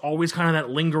relationships, there's always kind of that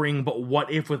lingering, but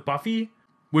what if with Buffy,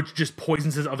 which just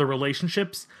poisons his other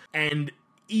relationships. And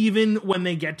even when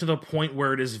they get to the point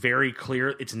where it is very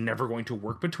clear it's never going to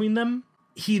work between them,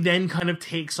 he then kind of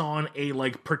takes on a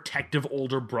like protective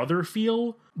older brother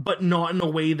feel, but not in a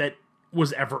way that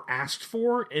was ever asked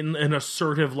for, in an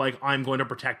assertive like, I'm going to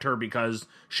protect her because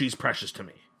she's precious to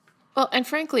me. Well, and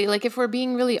frankly, like if we're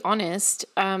being really honest,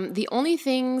 the only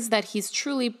things that he's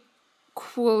truly,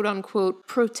 quote unquote,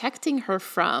 protecting her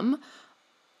from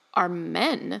are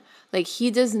men. Like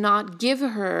he does not give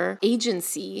her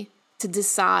agency to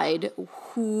decide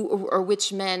who or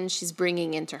which men she's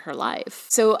bringing into her life.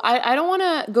 So I don't want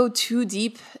to go too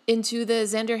deep into the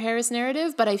Xander Harris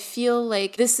narrative, but I feel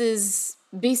like this is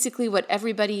basically what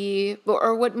everybody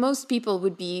or what most people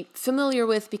would be familiar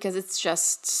with because it's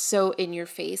just so in your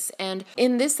face. And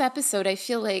in this episode, I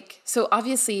feel like, so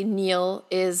obviously Neil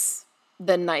is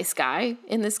the nice guy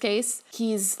in this case.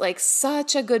 He's like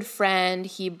such a good friend.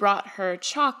 He brought her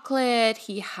chocolate.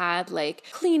 He had like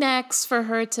Kleenex for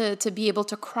her to be able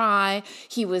to cry.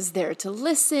 He was there to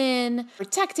listen,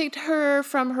 protected her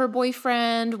from her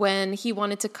boyfriend when he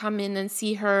wanted to come in and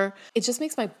see her. It just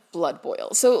makes my blood boil.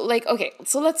 So like, okay,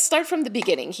 so let's start from the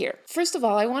beginning here. First of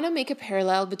all, I want to make a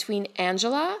parallel between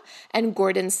Angela and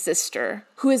Gordon's sister,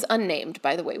 who is unnamed,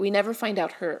 by the way. We never find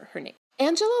out her name.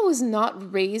 Angela was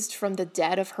not raised from the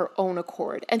dead of her own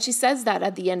accord, and she says that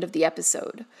at the end of the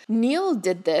episode. Neil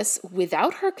did this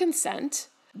without her consent,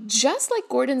 just like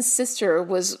Gordon's sister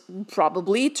was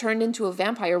probably turned into a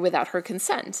vampire without her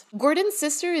consent. Gordon's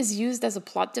sister is used as a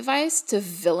plot device to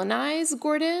villainize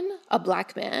Gordon, a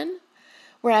black man,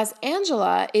 whereas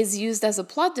Angela is used as a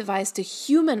plot device to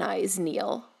humanize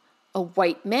Neil, a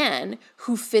white man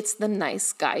who fits the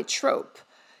nice guy trope.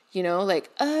 You know, like,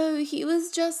 oh, he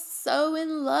was just so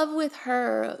in love with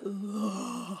her.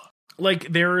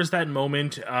 Like, there is that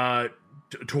moment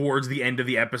towards the end of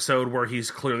the episode where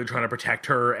he's clearly trying to protect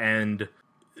her and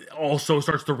also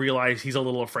starts to realize he's a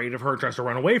little afraid of her, tries to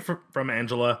run away from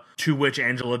Angela, to which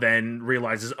Angela then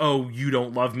realizes, oh, you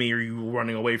don't love me, or you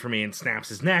running away from me, and snaps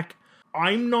his neck.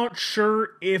 I'm not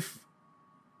sure if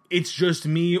it's just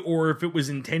me or if it was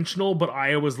intentional, but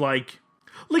I was like,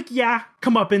 yeah,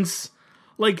 comeuppance.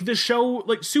 Like, the show,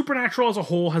 like, Supernatural as a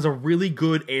whole has a really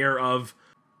good air of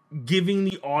giving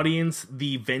the audience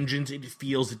the vengeance it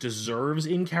feels it deserves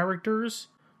in characters.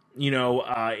 You know,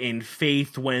 in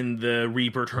Faith, when the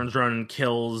Reaper turns around and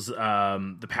kills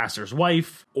the pastor's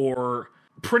wife, or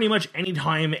pretty much any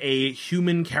time a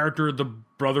human character the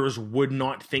brothers would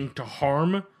not think to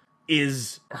harm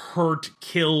is hurt,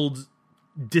 killed,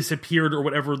 disappeared, or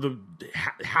whatever the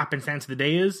happenstance of the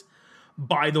day is,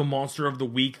 by the monster of the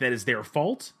week that is their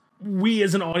fault. We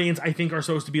as an audience, I think, are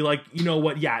supposed to be like, you know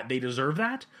what, yeah, they deserve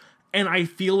that. And I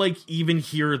feel like even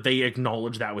here they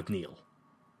acknowledge that with Neil.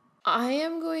 I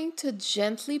am going to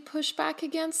gently push back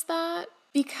against that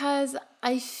because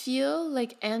I feel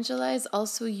like Angela is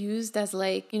also used as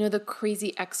like, you know, the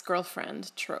crazy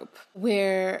ex-girlfriend trope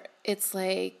where it's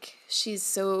like she's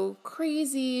so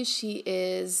crazy. She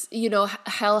is, you know,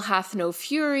 hell hath no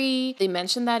fury. They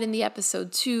mentioned that in the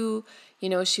episode too. You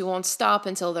know, she won't stop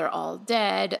until they're all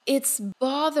dead. It's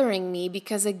bothering me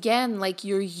because, again, like,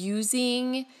 you're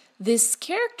using this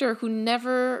character who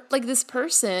never, like, this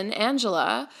person,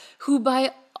 Angela, who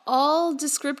by all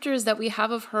descriptors that we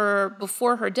have of her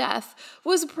before her death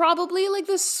was probably like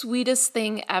the sweetest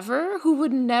thing ever, who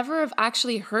would never have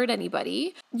actually hurt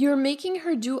anybody. You're making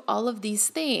her do all of these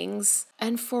things,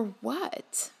 and for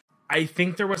what? I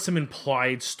think there was some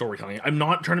implied storytelling. I'm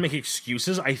not trying to make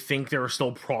excuses. I think there are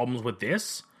still problems with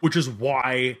this, which is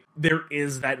why there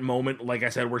is that moment, like I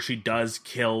said, where she does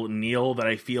kill Neil that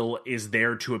I feel is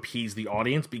there to appease the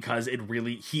audience because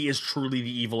he is truly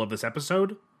the evil of this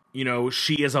episode. You know,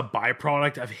 she is a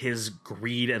byproduct of his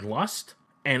greed and lust,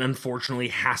 and unfortunately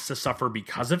has to suffer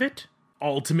because of it.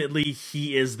 ultimately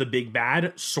he is the big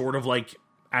bad, sort of like,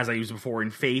 as I used before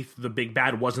in Faith, the big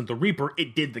bad wasn't the Reaper.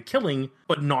 It did the killing,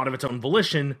 but not of its own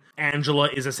volition. Angela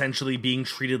is essentially being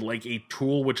treated like a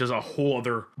tool, which is a whole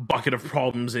other bucket of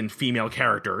problems in female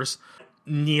characters.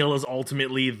 Neil is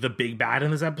ultimately the big bad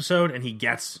in this episode, and he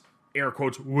gets, air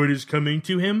quotes, what is coming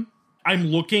to him. I'm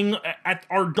looking at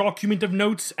our document of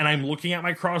notes, and I'm looking at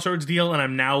my Crossroads deal, and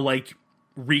I'm now, like,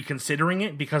 reconsidering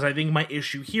it, because I think my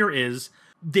issue here is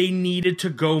they needed to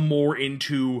go more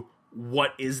into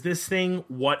what is this thing?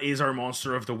 What is our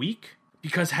monster of the week?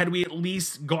 Because had we at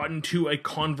least gotten to a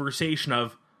conversation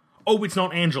of, oh, it's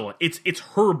not Angela, it's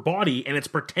her body, and it's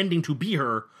pretending to be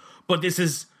her, but this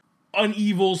is an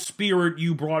evil spirit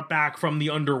you brought back from the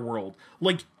underworld.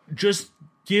 Like, just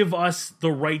give us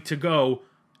the right to go.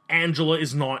 Angela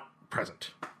is not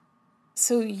present.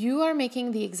 So you are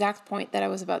making the exact point that I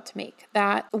was about to make.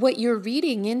 That what you're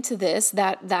reading into this,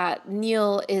 that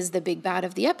Neil is the big bad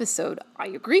of the episode, I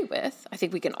agree with. I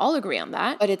think we can all agree on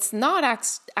that. But it's not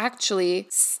actually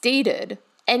stated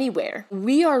anywhere.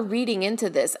 We are reading into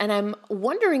this, and I'm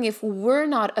wondering if we're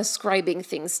not ascribing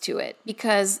things to it,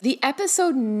 because the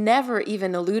episode never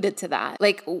even alluded to that.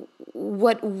 Like,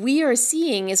 what we are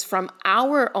seeing is from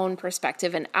our own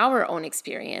perspective and our own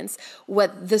experience,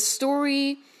 what the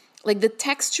story, like the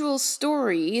textual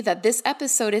story that this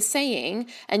episode is saying,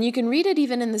 and you can read it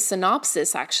even in the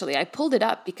synopsis, actually. I pulled it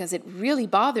up because it really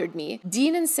bothered me.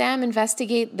 Dean and Sam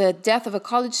investigate the death of a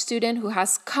college student who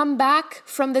has come back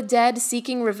from the dead,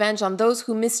 seeking revenge on those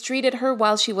who mistreated her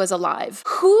while she was alive.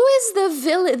 Who is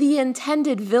the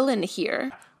intended villain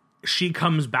here? She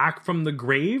comes back from the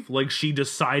grave, like she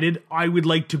decided, I would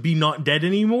like to be not dead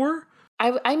anymore.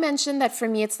 I mentioned that for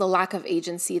me, it's the lack of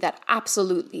agency that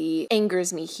absolutely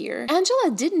angers me here.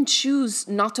 Angela didn't choose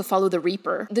not to follow the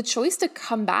Reaper. The choice to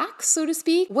come back, so to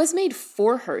speak, was made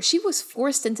for her. She was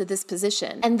forced into this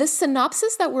position. And the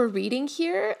synopsis that we're reading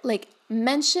here, like,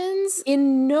 mentions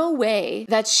in no way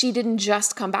that she didn't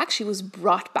just come back, she was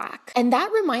brought back. And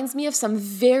that reminds me of some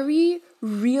very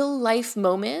real life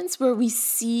moments where we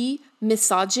see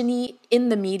misogyny in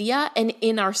the media and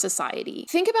in our society.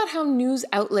 Think about how news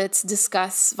outlets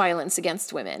discuss violence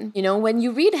against women. You know, when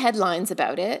you read headlines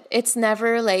about it, it's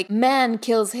never like man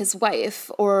kills his wife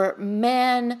or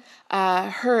man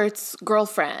hurts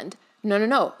girlfriend.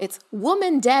 No. It's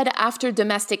woman dead after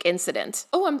domestic incident.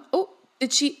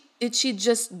 Did she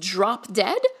just drop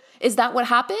dead? Is that what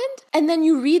happened? And then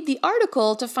you read the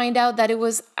article to find out that it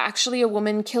was actually a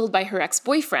woman killed by her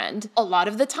ex-boyfriend. A lot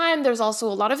of the time, there's also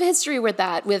a lot of history with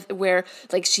that, where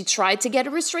like she tried to get a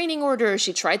restraining order,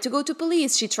 she tried to go to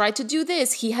police, she tried to do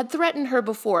this, he had threatened her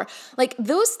before. Like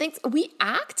those things,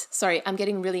 I'm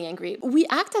getting really angry. We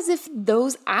act as if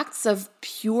those acts of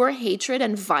pure hatred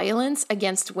and violence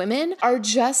against women are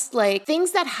just like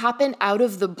things that happen out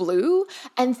of the blue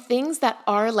and things that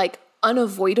are like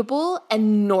unavoidable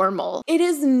and normal. It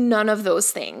is none of those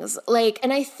things.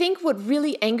 And I think what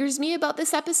really angers me about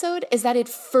this episode is that it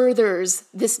furthers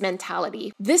this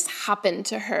mentality. This happened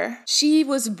to her. She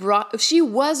was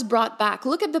brought back.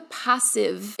 Look at the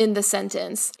passive in the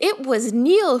sentence. It was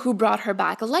Neil who brought her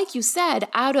back, like you said,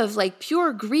 out of like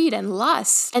pure greed and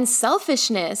lust and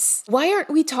selfishness. Why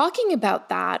aren't we talking about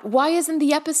that? Why isn't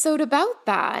the episode about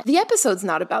that? The episode's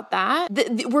not about that.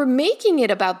 We're making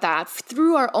it about that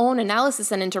through our own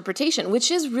analysis and interpretation, which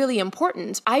is really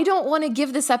important. I don't want to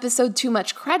give this episode too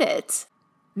much credit.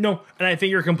 No, and I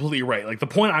think you're completely right. Like, the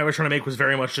point I was trying to make was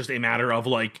very much just a matter of,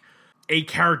 like, a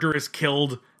character is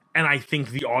killed, and I think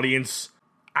the audience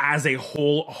as a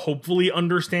whole hopefully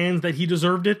understands that he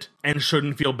deserved it and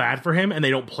shouldn't feel bad for him, and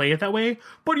they don't play it that way.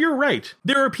 But you're right.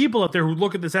 There are people out there who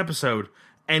look at this episode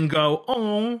and go,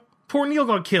 oh, poor Neil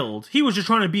got killed. He was just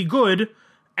trying to be good,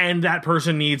 and that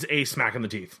person needs a smack in the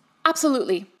teeth.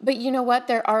 Absolutely. But you know what?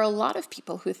 There are a lot of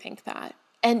people who think that.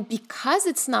 And because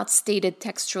it's not stated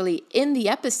textually in the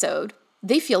episode,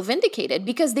 they feel vindicated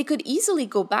because they could easily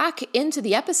go back into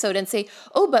the episode and say,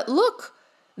 oh, but look,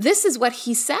 this is what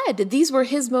he said. These were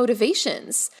his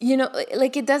motivations. You know,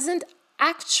 like it doesn't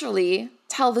actually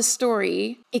tell the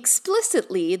story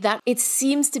explicitly that it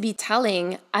seems to be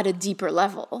telling at a deeper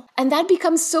level. And that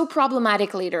becomes so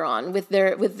problematic later on with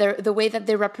the way that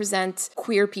they represent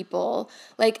queer people.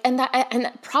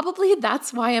 And probably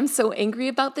that's why I'm so angry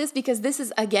about this, because this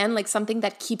is again like something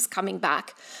that keeps coming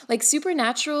back. Like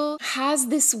Supernatural has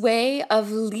this way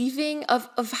of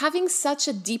having such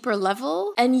a deeper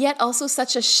level and yet also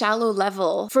such a shallow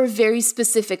level for very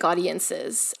specific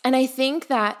audiences. And I think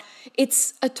that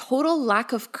it's a total lack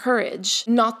of courage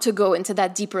not to go into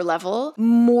that deeper level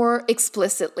more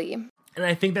explicitly. And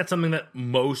I think that's something that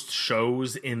most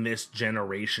shows in this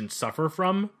generation suffer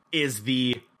from. is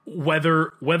the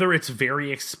whether it's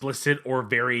very explicit or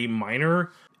very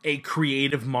minor, a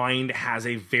creative mind has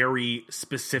a very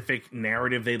specific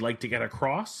narrative they'd like to get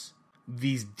across.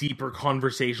 These deeper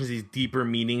conversations, these deeper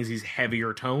meanings, these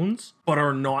heavier tones, but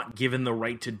are not given the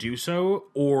right to do so,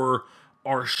 or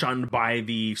are shunned by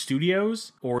the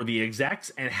studios or the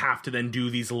execs and have to then do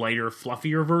these lighter,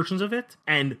 fluffier versions of it.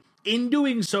 And in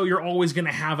doing so, you're always going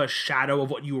to have a shadow of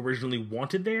what you originally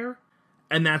wanted there.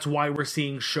 And that's why we're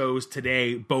seeing shows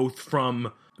today, both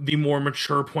from the more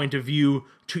mature point of view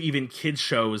to even kids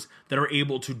shows, that are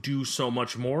able to do so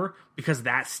much more, because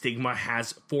that stigma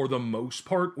has, for the most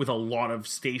part, with a lot of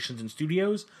stations and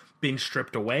studios, been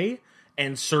stripped away,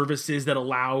 and services that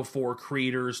allow for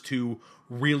creators to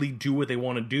really do what they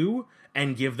want to do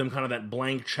and give them kind of that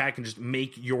blank check and just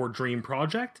make your dream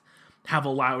project have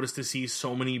allowed us to see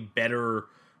so many better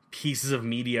pieces of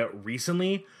media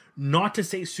recently. Not to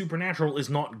say Supernatural is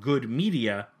not good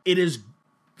media. It is,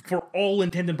 for all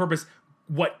intent and purpose,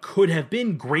 what could have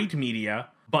been great media,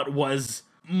 but was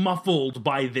muffled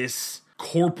by this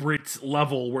corporate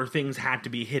level where things had to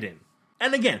be hidden.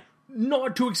 And again,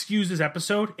 not to excuse this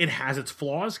episode, it has its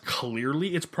flaws.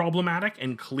 Clearly it's problematic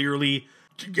and clearly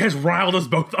has riled us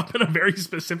both up in a very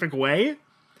specific way.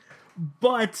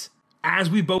 But as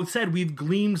we both said, we've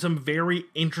gleaned some very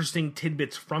interesting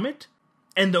tidbits from it.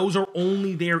 And those are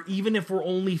only there, even if we're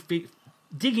only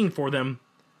digging for them,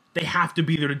 they have to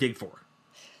be there to dig for.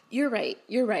 You're right.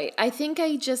 I think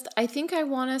I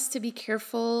want us to be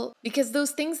careful, because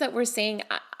those things that we're saying,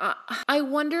 I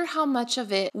wonder how much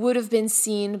of it would have been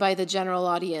seen by the general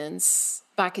audience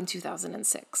back in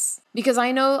 2006. Because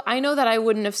I know that I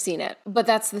wouldn't have seen it, but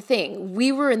that's the thing.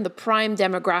 We were in the prime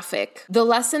demographic. The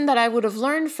lesson that I would have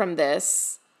learned from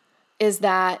this is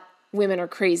that women are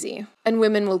crazy and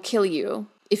women will kill you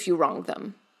if you wrong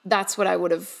them. That's what I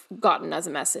would have gotten as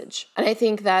a message. And I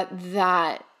think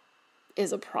that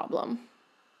is a problem.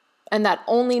 And that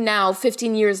only now,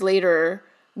 15 years later,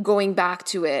 going back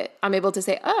to it, I'm able to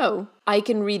say, oh, I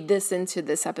can read this into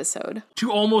this episode.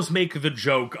 To almost make the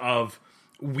joke of,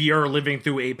 we are living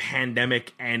through a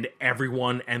pandemic and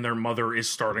everyone and their mother is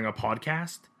starting a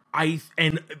podcast.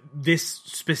 And this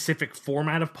specific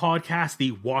format of podcast,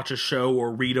 the watch a show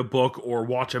or read a book or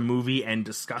watch a movie and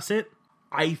discuss it,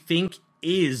 I think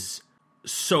is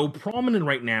so prominent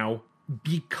right now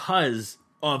because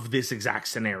of this exact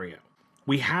scenario.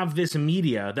 We have this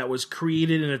media that was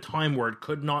created in a time where it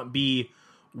could not be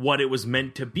what it was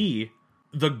meant to be.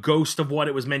 The ghost of what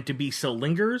it was meant to be still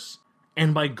lingers.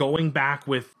 And by going back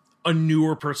with a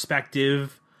newer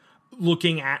perspective,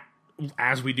 looking at,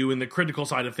 as we do in the critical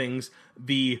side of things,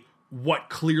 the what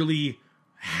clearly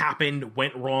happened,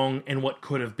 went wrong, and what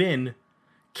could have been,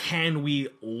 can we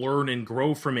learn and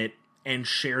grow from it and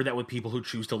share that with people who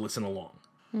choose to listen along?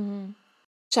 Mm-hmm.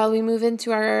 Shall we move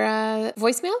into our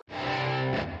voicemail?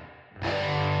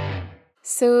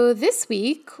 So this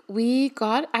week we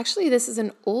got, actually this is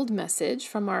an old message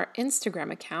from our Instagram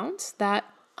account that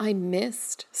I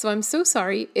missed. So I'm so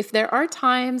sorry. If there are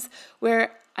times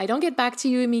where I don't get back to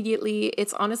you immediately,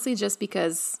 it's honestly just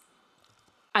because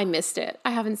I missed it.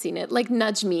 I haven't seen it. Like,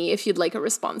 nudge me if you'd like a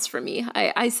response from me.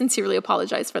 I sincerely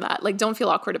apologize for that. Like, don't feel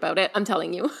awkward about it. I'm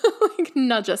telling you. Like,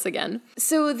 nudge us again.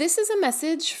 So this is a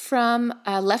message from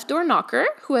Left Door Knocker,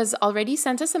 who has already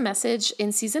sent us a message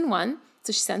in season 1.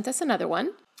 So she sent us another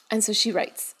one. And so she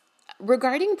writes,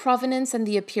 regarding provenance and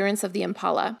the appearance of the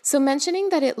Impala, so mentioning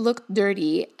that it looked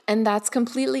dirty, and that's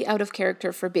completely out of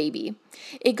character for Baby.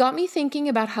 It got me thinking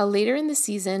about how later in the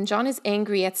season, John is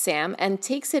angry at Sam and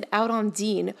takes it out on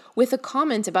Dean with a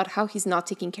comment about how he's not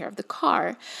taking care of the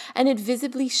car, and it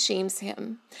visibly shames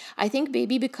him. I think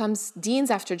Baby becomes Dean's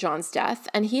after John's death,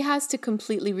 and he has to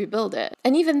completely rebuild it.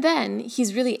 And even then,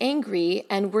 he's really angry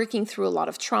and working through a lot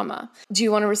of trauma. Do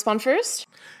you want to respond first?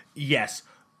 Yes.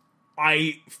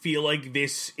 I feel like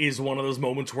this is one of those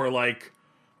moments where, like,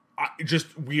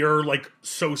 we are, like,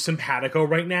 so simpatico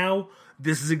right now.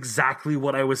 This is exactly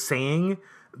what I was saying.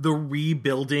 The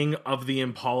rebuilding of the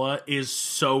Impala is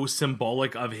so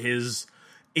symbolic of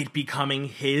it becoming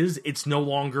his. It's no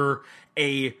longer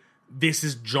this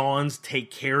is John's, take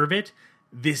care of it.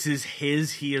 This is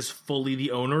his. He is fully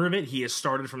the owner of it. He has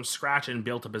started from scratch and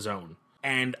built up his own.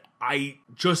 And I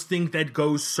just think that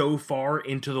goes so far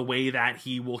into the way that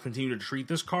he will continue to treat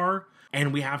this car.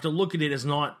 And we have to look at it as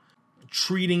not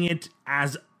treating it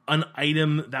as an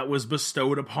item that was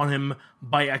bestowed upon him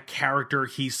by a character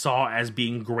he saw as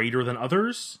being greater than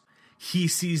others. He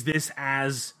sees this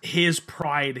as his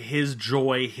pride, his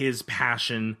joy, his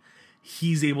passion.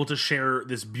 He's able to share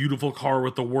this beautiful car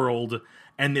with the world,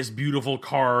 and this beautiful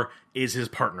car is his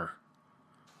partner.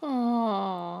 Aww.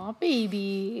 Aw,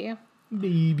 baby.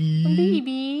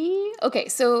 Baby. Okay,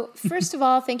 so first of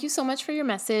all, thank you so much for your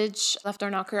message, Left Door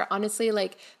Knocker. Honestly,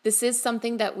 like, this is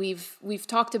something that we've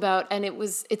talked about, and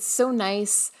it's so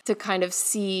nice to kind of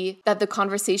see that the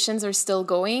conversations are still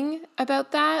going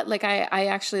about that. Like, I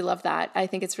actually love that. I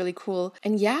think it's really cool.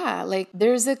 And yeah, like,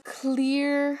 there's a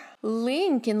clear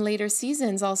link in later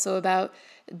seasons also about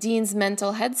Dean's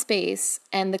mental headspace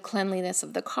and the cleanliness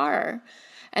of the car.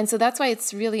 And so that's why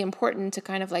it's really important to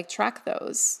kind of like track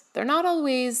those. They're not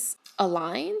always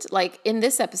aligned. Like in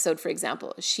this episode, for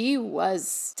example, she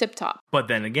was tip-top. But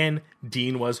then again,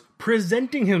 Dean was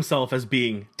presenting himself as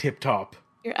being tip-top.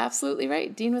 You're absolutely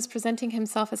right. Dean was presenting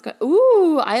himself as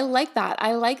ooh, I like that.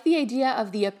 I like the idea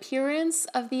of the appearance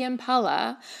of the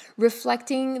Impala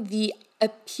reflecting the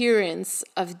appearance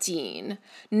of Dean,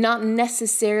 not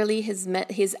necessarily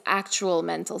his actual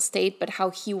mental state, but how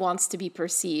he wants to be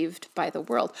perceived by the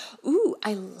world. Ooh,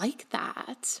 I like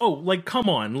that. Oh, like, come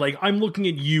on. Like, I'm looking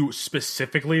at you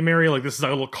specifically, Mary. Like, this is a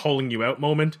little calling you out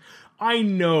moment. I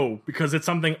know, because it's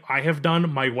something I have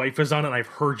done, my wife has done, and I've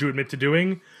heard you admit to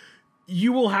doing.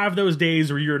 You will have those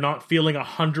days where you're not feeling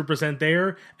 100%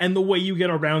 there, and the way you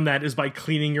get around that is by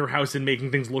cleaning your house and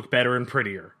making things look better and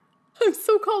prettier. I'm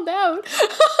so called out.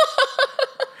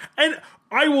 And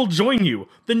I will join you.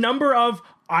 The number of,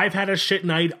 I've had a shit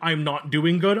night, I'm not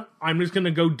doing good, I'm just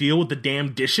gonna go deal with the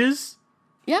damn dishes.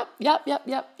 Yep.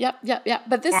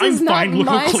 But this I'm is not fine. Look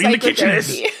my how clean the kitchen is.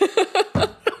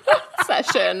 psychotherapy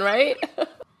session, right?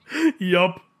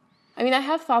 Yup. I mean, I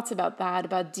have thoughts about that,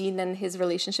 about Dean and his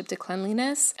relationship to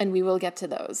cleanliness, and we will get to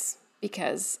those,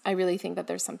 because I really think that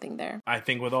there's something there. I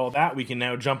think with all that, we can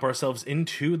now jump ourselves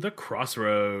into the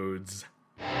crossroads.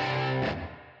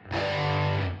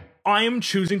 I am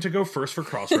choosing to go first for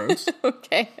Crossroads.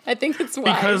 Okay, I think it's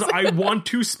wise. Because I want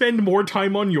to spend more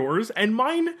time on yours, and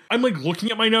mine, I'm like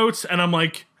looking at my notes, and I'm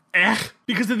like,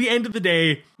 because at the end of the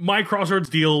day, my Crossroads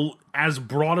deal, as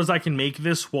broad as I can make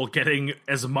this while getting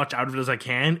as much out of it as I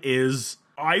can, is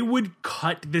I would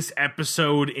cut this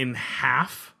episode in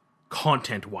half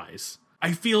content-wise.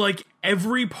 I feel like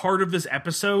every part of this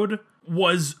episode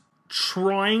was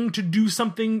trying to do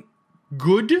something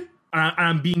good. And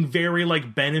I'm being very,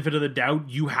 like, benefit of the doubt,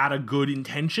 you had a good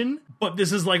intention. But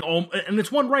this is like, and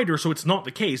it's one writer, so it's not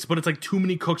the case, but it's like too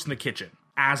many cooks in the kitchen.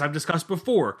 As I've discussed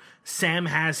before, Sam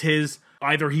has his,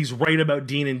 either he's right about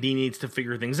Dean and Dean needs to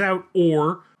figure things out,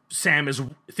 or Sam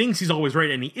thinks he's always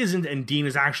right and he isn't, and Dean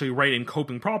is actually right in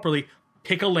coping properly.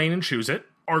 Pick a lane and choose it.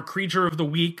 Our creature of the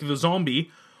week, the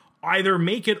zombie, either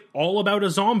make it all about a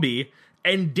zombie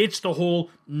and ditch the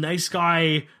whole nice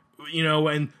guy,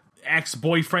 and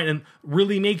ex-boyfriend, and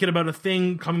really make it about a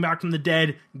thing coming back from the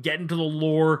dead, get into the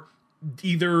lore,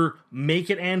 either make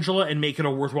it Angela and make it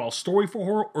a worthwhile story for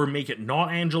her, or make it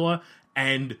not Angela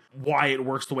and why it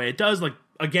works the way it does. Like,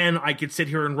 again, I could sit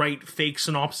here and write fake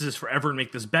synopses forever and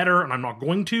make this better, and I'm not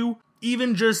going to.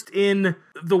 Even just in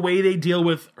the way they deal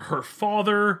with her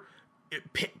father,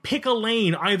 pick a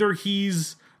lane. Either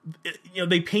he's,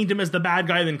 they paint him as the bad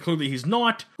guy, then clearly he's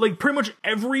not. Like, pretty much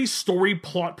every story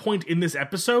plot point in this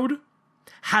episode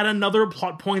had another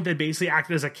plot point that basically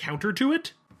acted as a counter to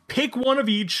it. Pick one of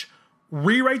each,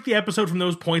 rewrite the episode from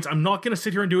those points. I'm not going to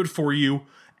sit here and do it for you,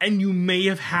 and you may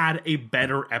have had a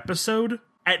better episode,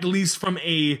 at least from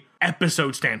a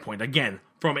episode standpoint. Again,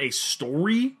 from a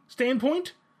story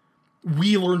standpoint,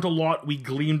 we learned a lot, we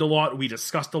gleaned a lot, we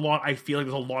discussed a lot. I feel like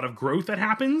there's a lot of growth that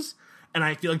happens, and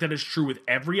I feel like that is true with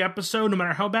every episode, no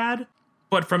matter how bad.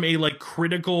 But from a, like,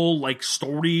 critical, like,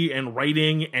 story and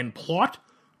writing and plot,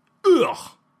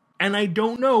 ugh. And I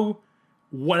don't know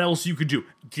what else you could do.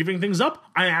 Giving things up,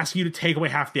 I'm asking you to take away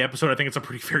half the episode. I think it's a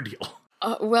pretty fair deal.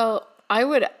 Well, I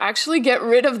would actually get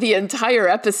rid of the entire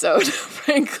episode,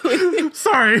 frankly.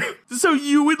 Sorry. So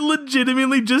you would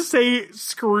legitimately just say,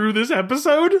 screw this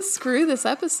episode? Screw this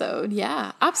episode,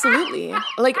 yeah. Absolutely.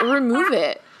 Like, remove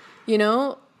it,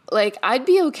 Like, I'd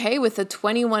be okay with a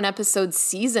 21 episode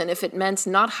season if it meant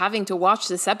not having to watch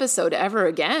this episode ever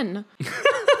again.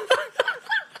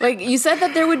 Like, you said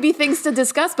that there would be things to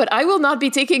discuss, but I will not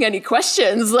be taking any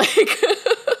questions. Like,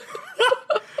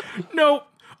 no,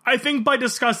 I think by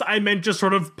discuss, I meant just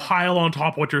sort of pile on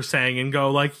top what you're saying and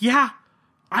go like, yeah,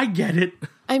 I get it.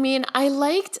 I mean,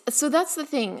 so that's the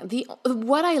thing.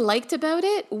 What I liked about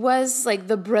it was like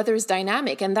the brothers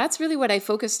dynamic, and that's really what I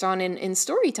focused on in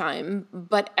story time.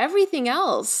 But everything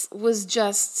else was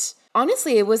just,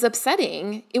 honestly, it was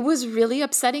upsetting. It was really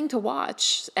upsetting to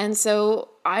watch. And so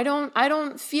I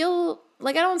don't feel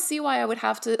like, I don't see why I would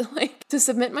have to to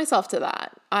submit myself to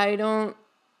that.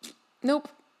 Nope.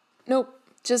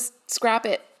 Just scrap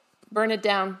it. Burn it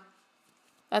down.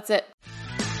 That's it.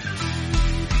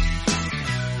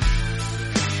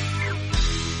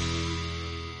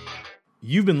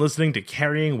 You've been listening to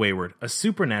Carrying Wayward, a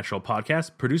supernatural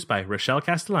podcast produced by Rochelle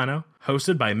Castellano,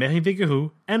 hosted by Mary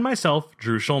Vigarou, and myself,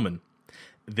 Drew Schulman.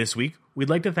 This week, we'd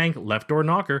like to thank Left Door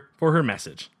Knocker for her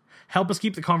message. Help us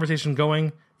keep the conversation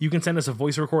going. You can send us a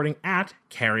voice recording at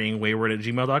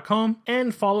carryingwayward@gmail.com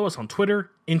and follow us on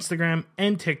Twitter, Instagram,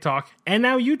 and TikTok, and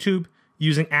now YouTube,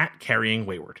 using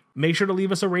 @carryingwayward. Make sure to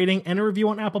leave us a rating and a review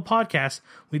on Apple Podcasts.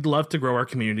 We'd love to grow our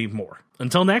community more.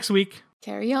 Until next week.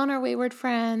 Carry on, our wayward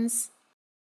friends.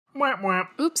 Whap,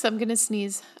 whap. Oops, I'm gonna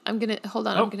sneeze. Hold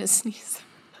on, I'm gonna sneeze.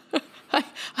 I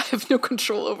have no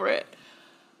control over it.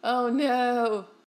 Oh no.